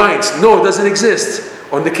case of the giants, no, it doesn't exist.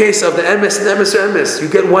 Or in the case of the emes and emes or emes, you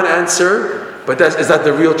get one answer, but is that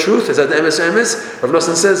the real truth? Is that the emes or emes? Rav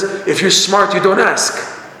Nosson says, if you're smart, you don't ask.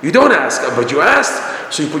 You don't ask, but you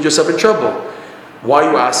asked, so you put yourself in trouble. Why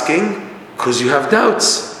are you asking? Because you have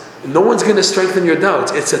doubts. No one's going to strengthen your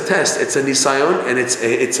doubts. It's a test, it's a nisayon, and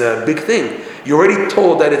it's a big thing. You're already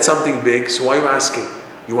told that it's something big, so why are you asking?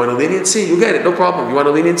 You want a leniency? You get it, no problem. You want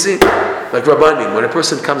a leniency? Like Rabbanim, when a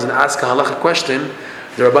person comes and asks a halacha question,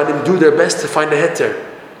 the Rabbanim do their best to find a heter.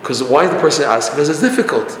 Because why the person asks? Because it's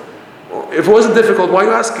difficult. If it wasn't difficult, why are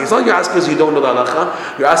you asking? It's not you ask because you don't know the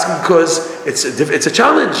halacha. You're asking because it's a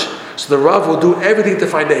challenge. So the Rav will do everything to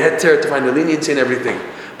find a heter, to find a leniency and everything.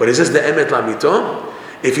 But is this the emet lamito?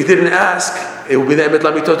 If you didn't ask, it would be the emet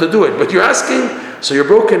lamito to do it. But you're asking, so you're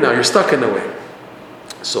broken now. You're stuck in a way.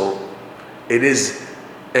 So it is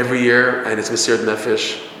every year, and it's Mesirat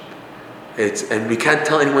Nefesh. And we can't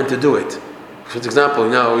tell anyone to do it. For example,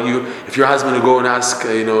 if your husband will go and ask,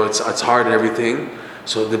 it's hard and everything,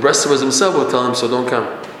 so the Breslovers themselves will tell him, so don't come.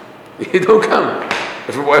 You don't come.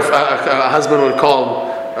 If a husband would call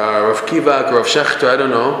Rav Kivak or Rav Shechter, I don't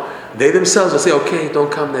know, they themselves will say, okay, don't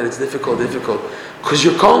come then, it's difficult. Because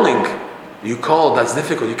you're calling. You call, that's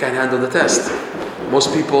difficult, you can't handle the test.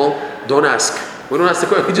 Most people don't ask. We don't ask the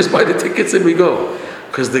question, we just buy the tickets and we go.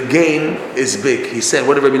 Because the gain is big. He said,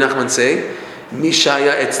 what did Rabbi Nachman say?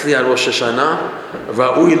 Mishaya etzli al Rosh Hashanah,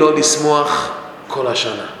 ra'ui lo lismoach kol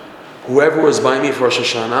hashana. Whoever was by me for Rosh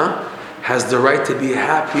Hashanah has the right to be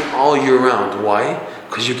happy all year round. Why?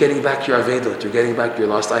 Because you're getting back your avedot, you're getting back your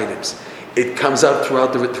lost items. It comes out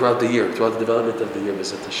throughout the year, throughout the development of the year.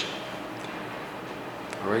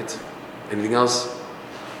 All right. Anything else?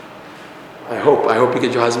 I hope you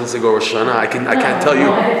get your husbands to go Rosh Hashanah. I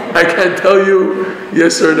can't tell you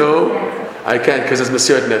yes or no. I can't because it's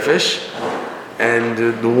Mesirat Nefesh, and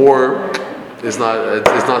the war is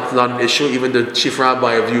not an issue. Even the chief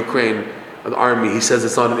rabbi of Ukraine, of the army, he says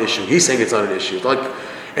it's not an issue. He's saying it's not an issue.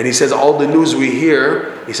 And he says all the news we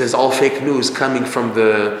hear, he says all fake news coming from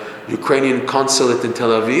the Ukrainian consulate in Tel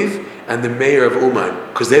Aviv and the mayor of Uman,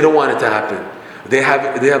 because they don't want it to happen. They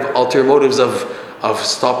have ulterior motives of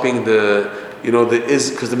stopping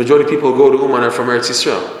because the majority of people who go to Uman are from Eretz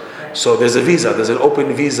Yisrael. So there's an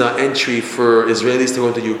open visa entry for Israelis to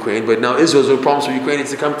go to Ukraine, but now Israel's no problems for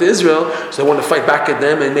Ukrainians to come to Israel, so they want to fight back at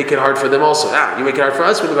them and make it hard for them also. You make it hard for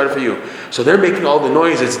us, we make it hard for you. So they're making all the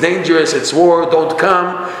noise, it's dangerous, it's war, don't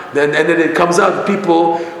come. And then it comes out,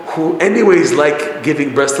 people who anyways like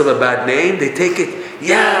giving Breslov a bad name, they take it,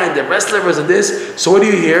 and the Breslovers and this. So what do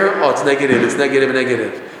you hear? Oh, it's negative.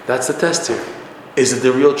 That's the test here. Is it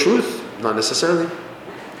the real truth? Not necessarily.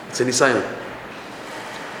 It's an Nisayon.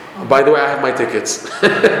 By the way, I have my tickets.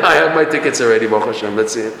 I have my tickets already, Baruch Hashem.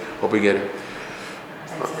 Let's see it. Hope we get it.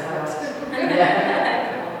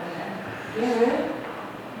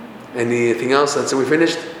 Anything else? That's it. We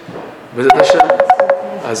finished? B'ezrat Hashem.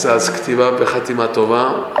 Az k'tiva b'chatima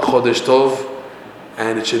tova, chodesh tov,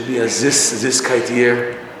 and it should be a this kite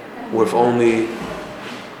year with only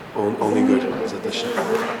good. B'ezrat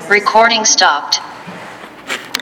Hashem. Recording stopped.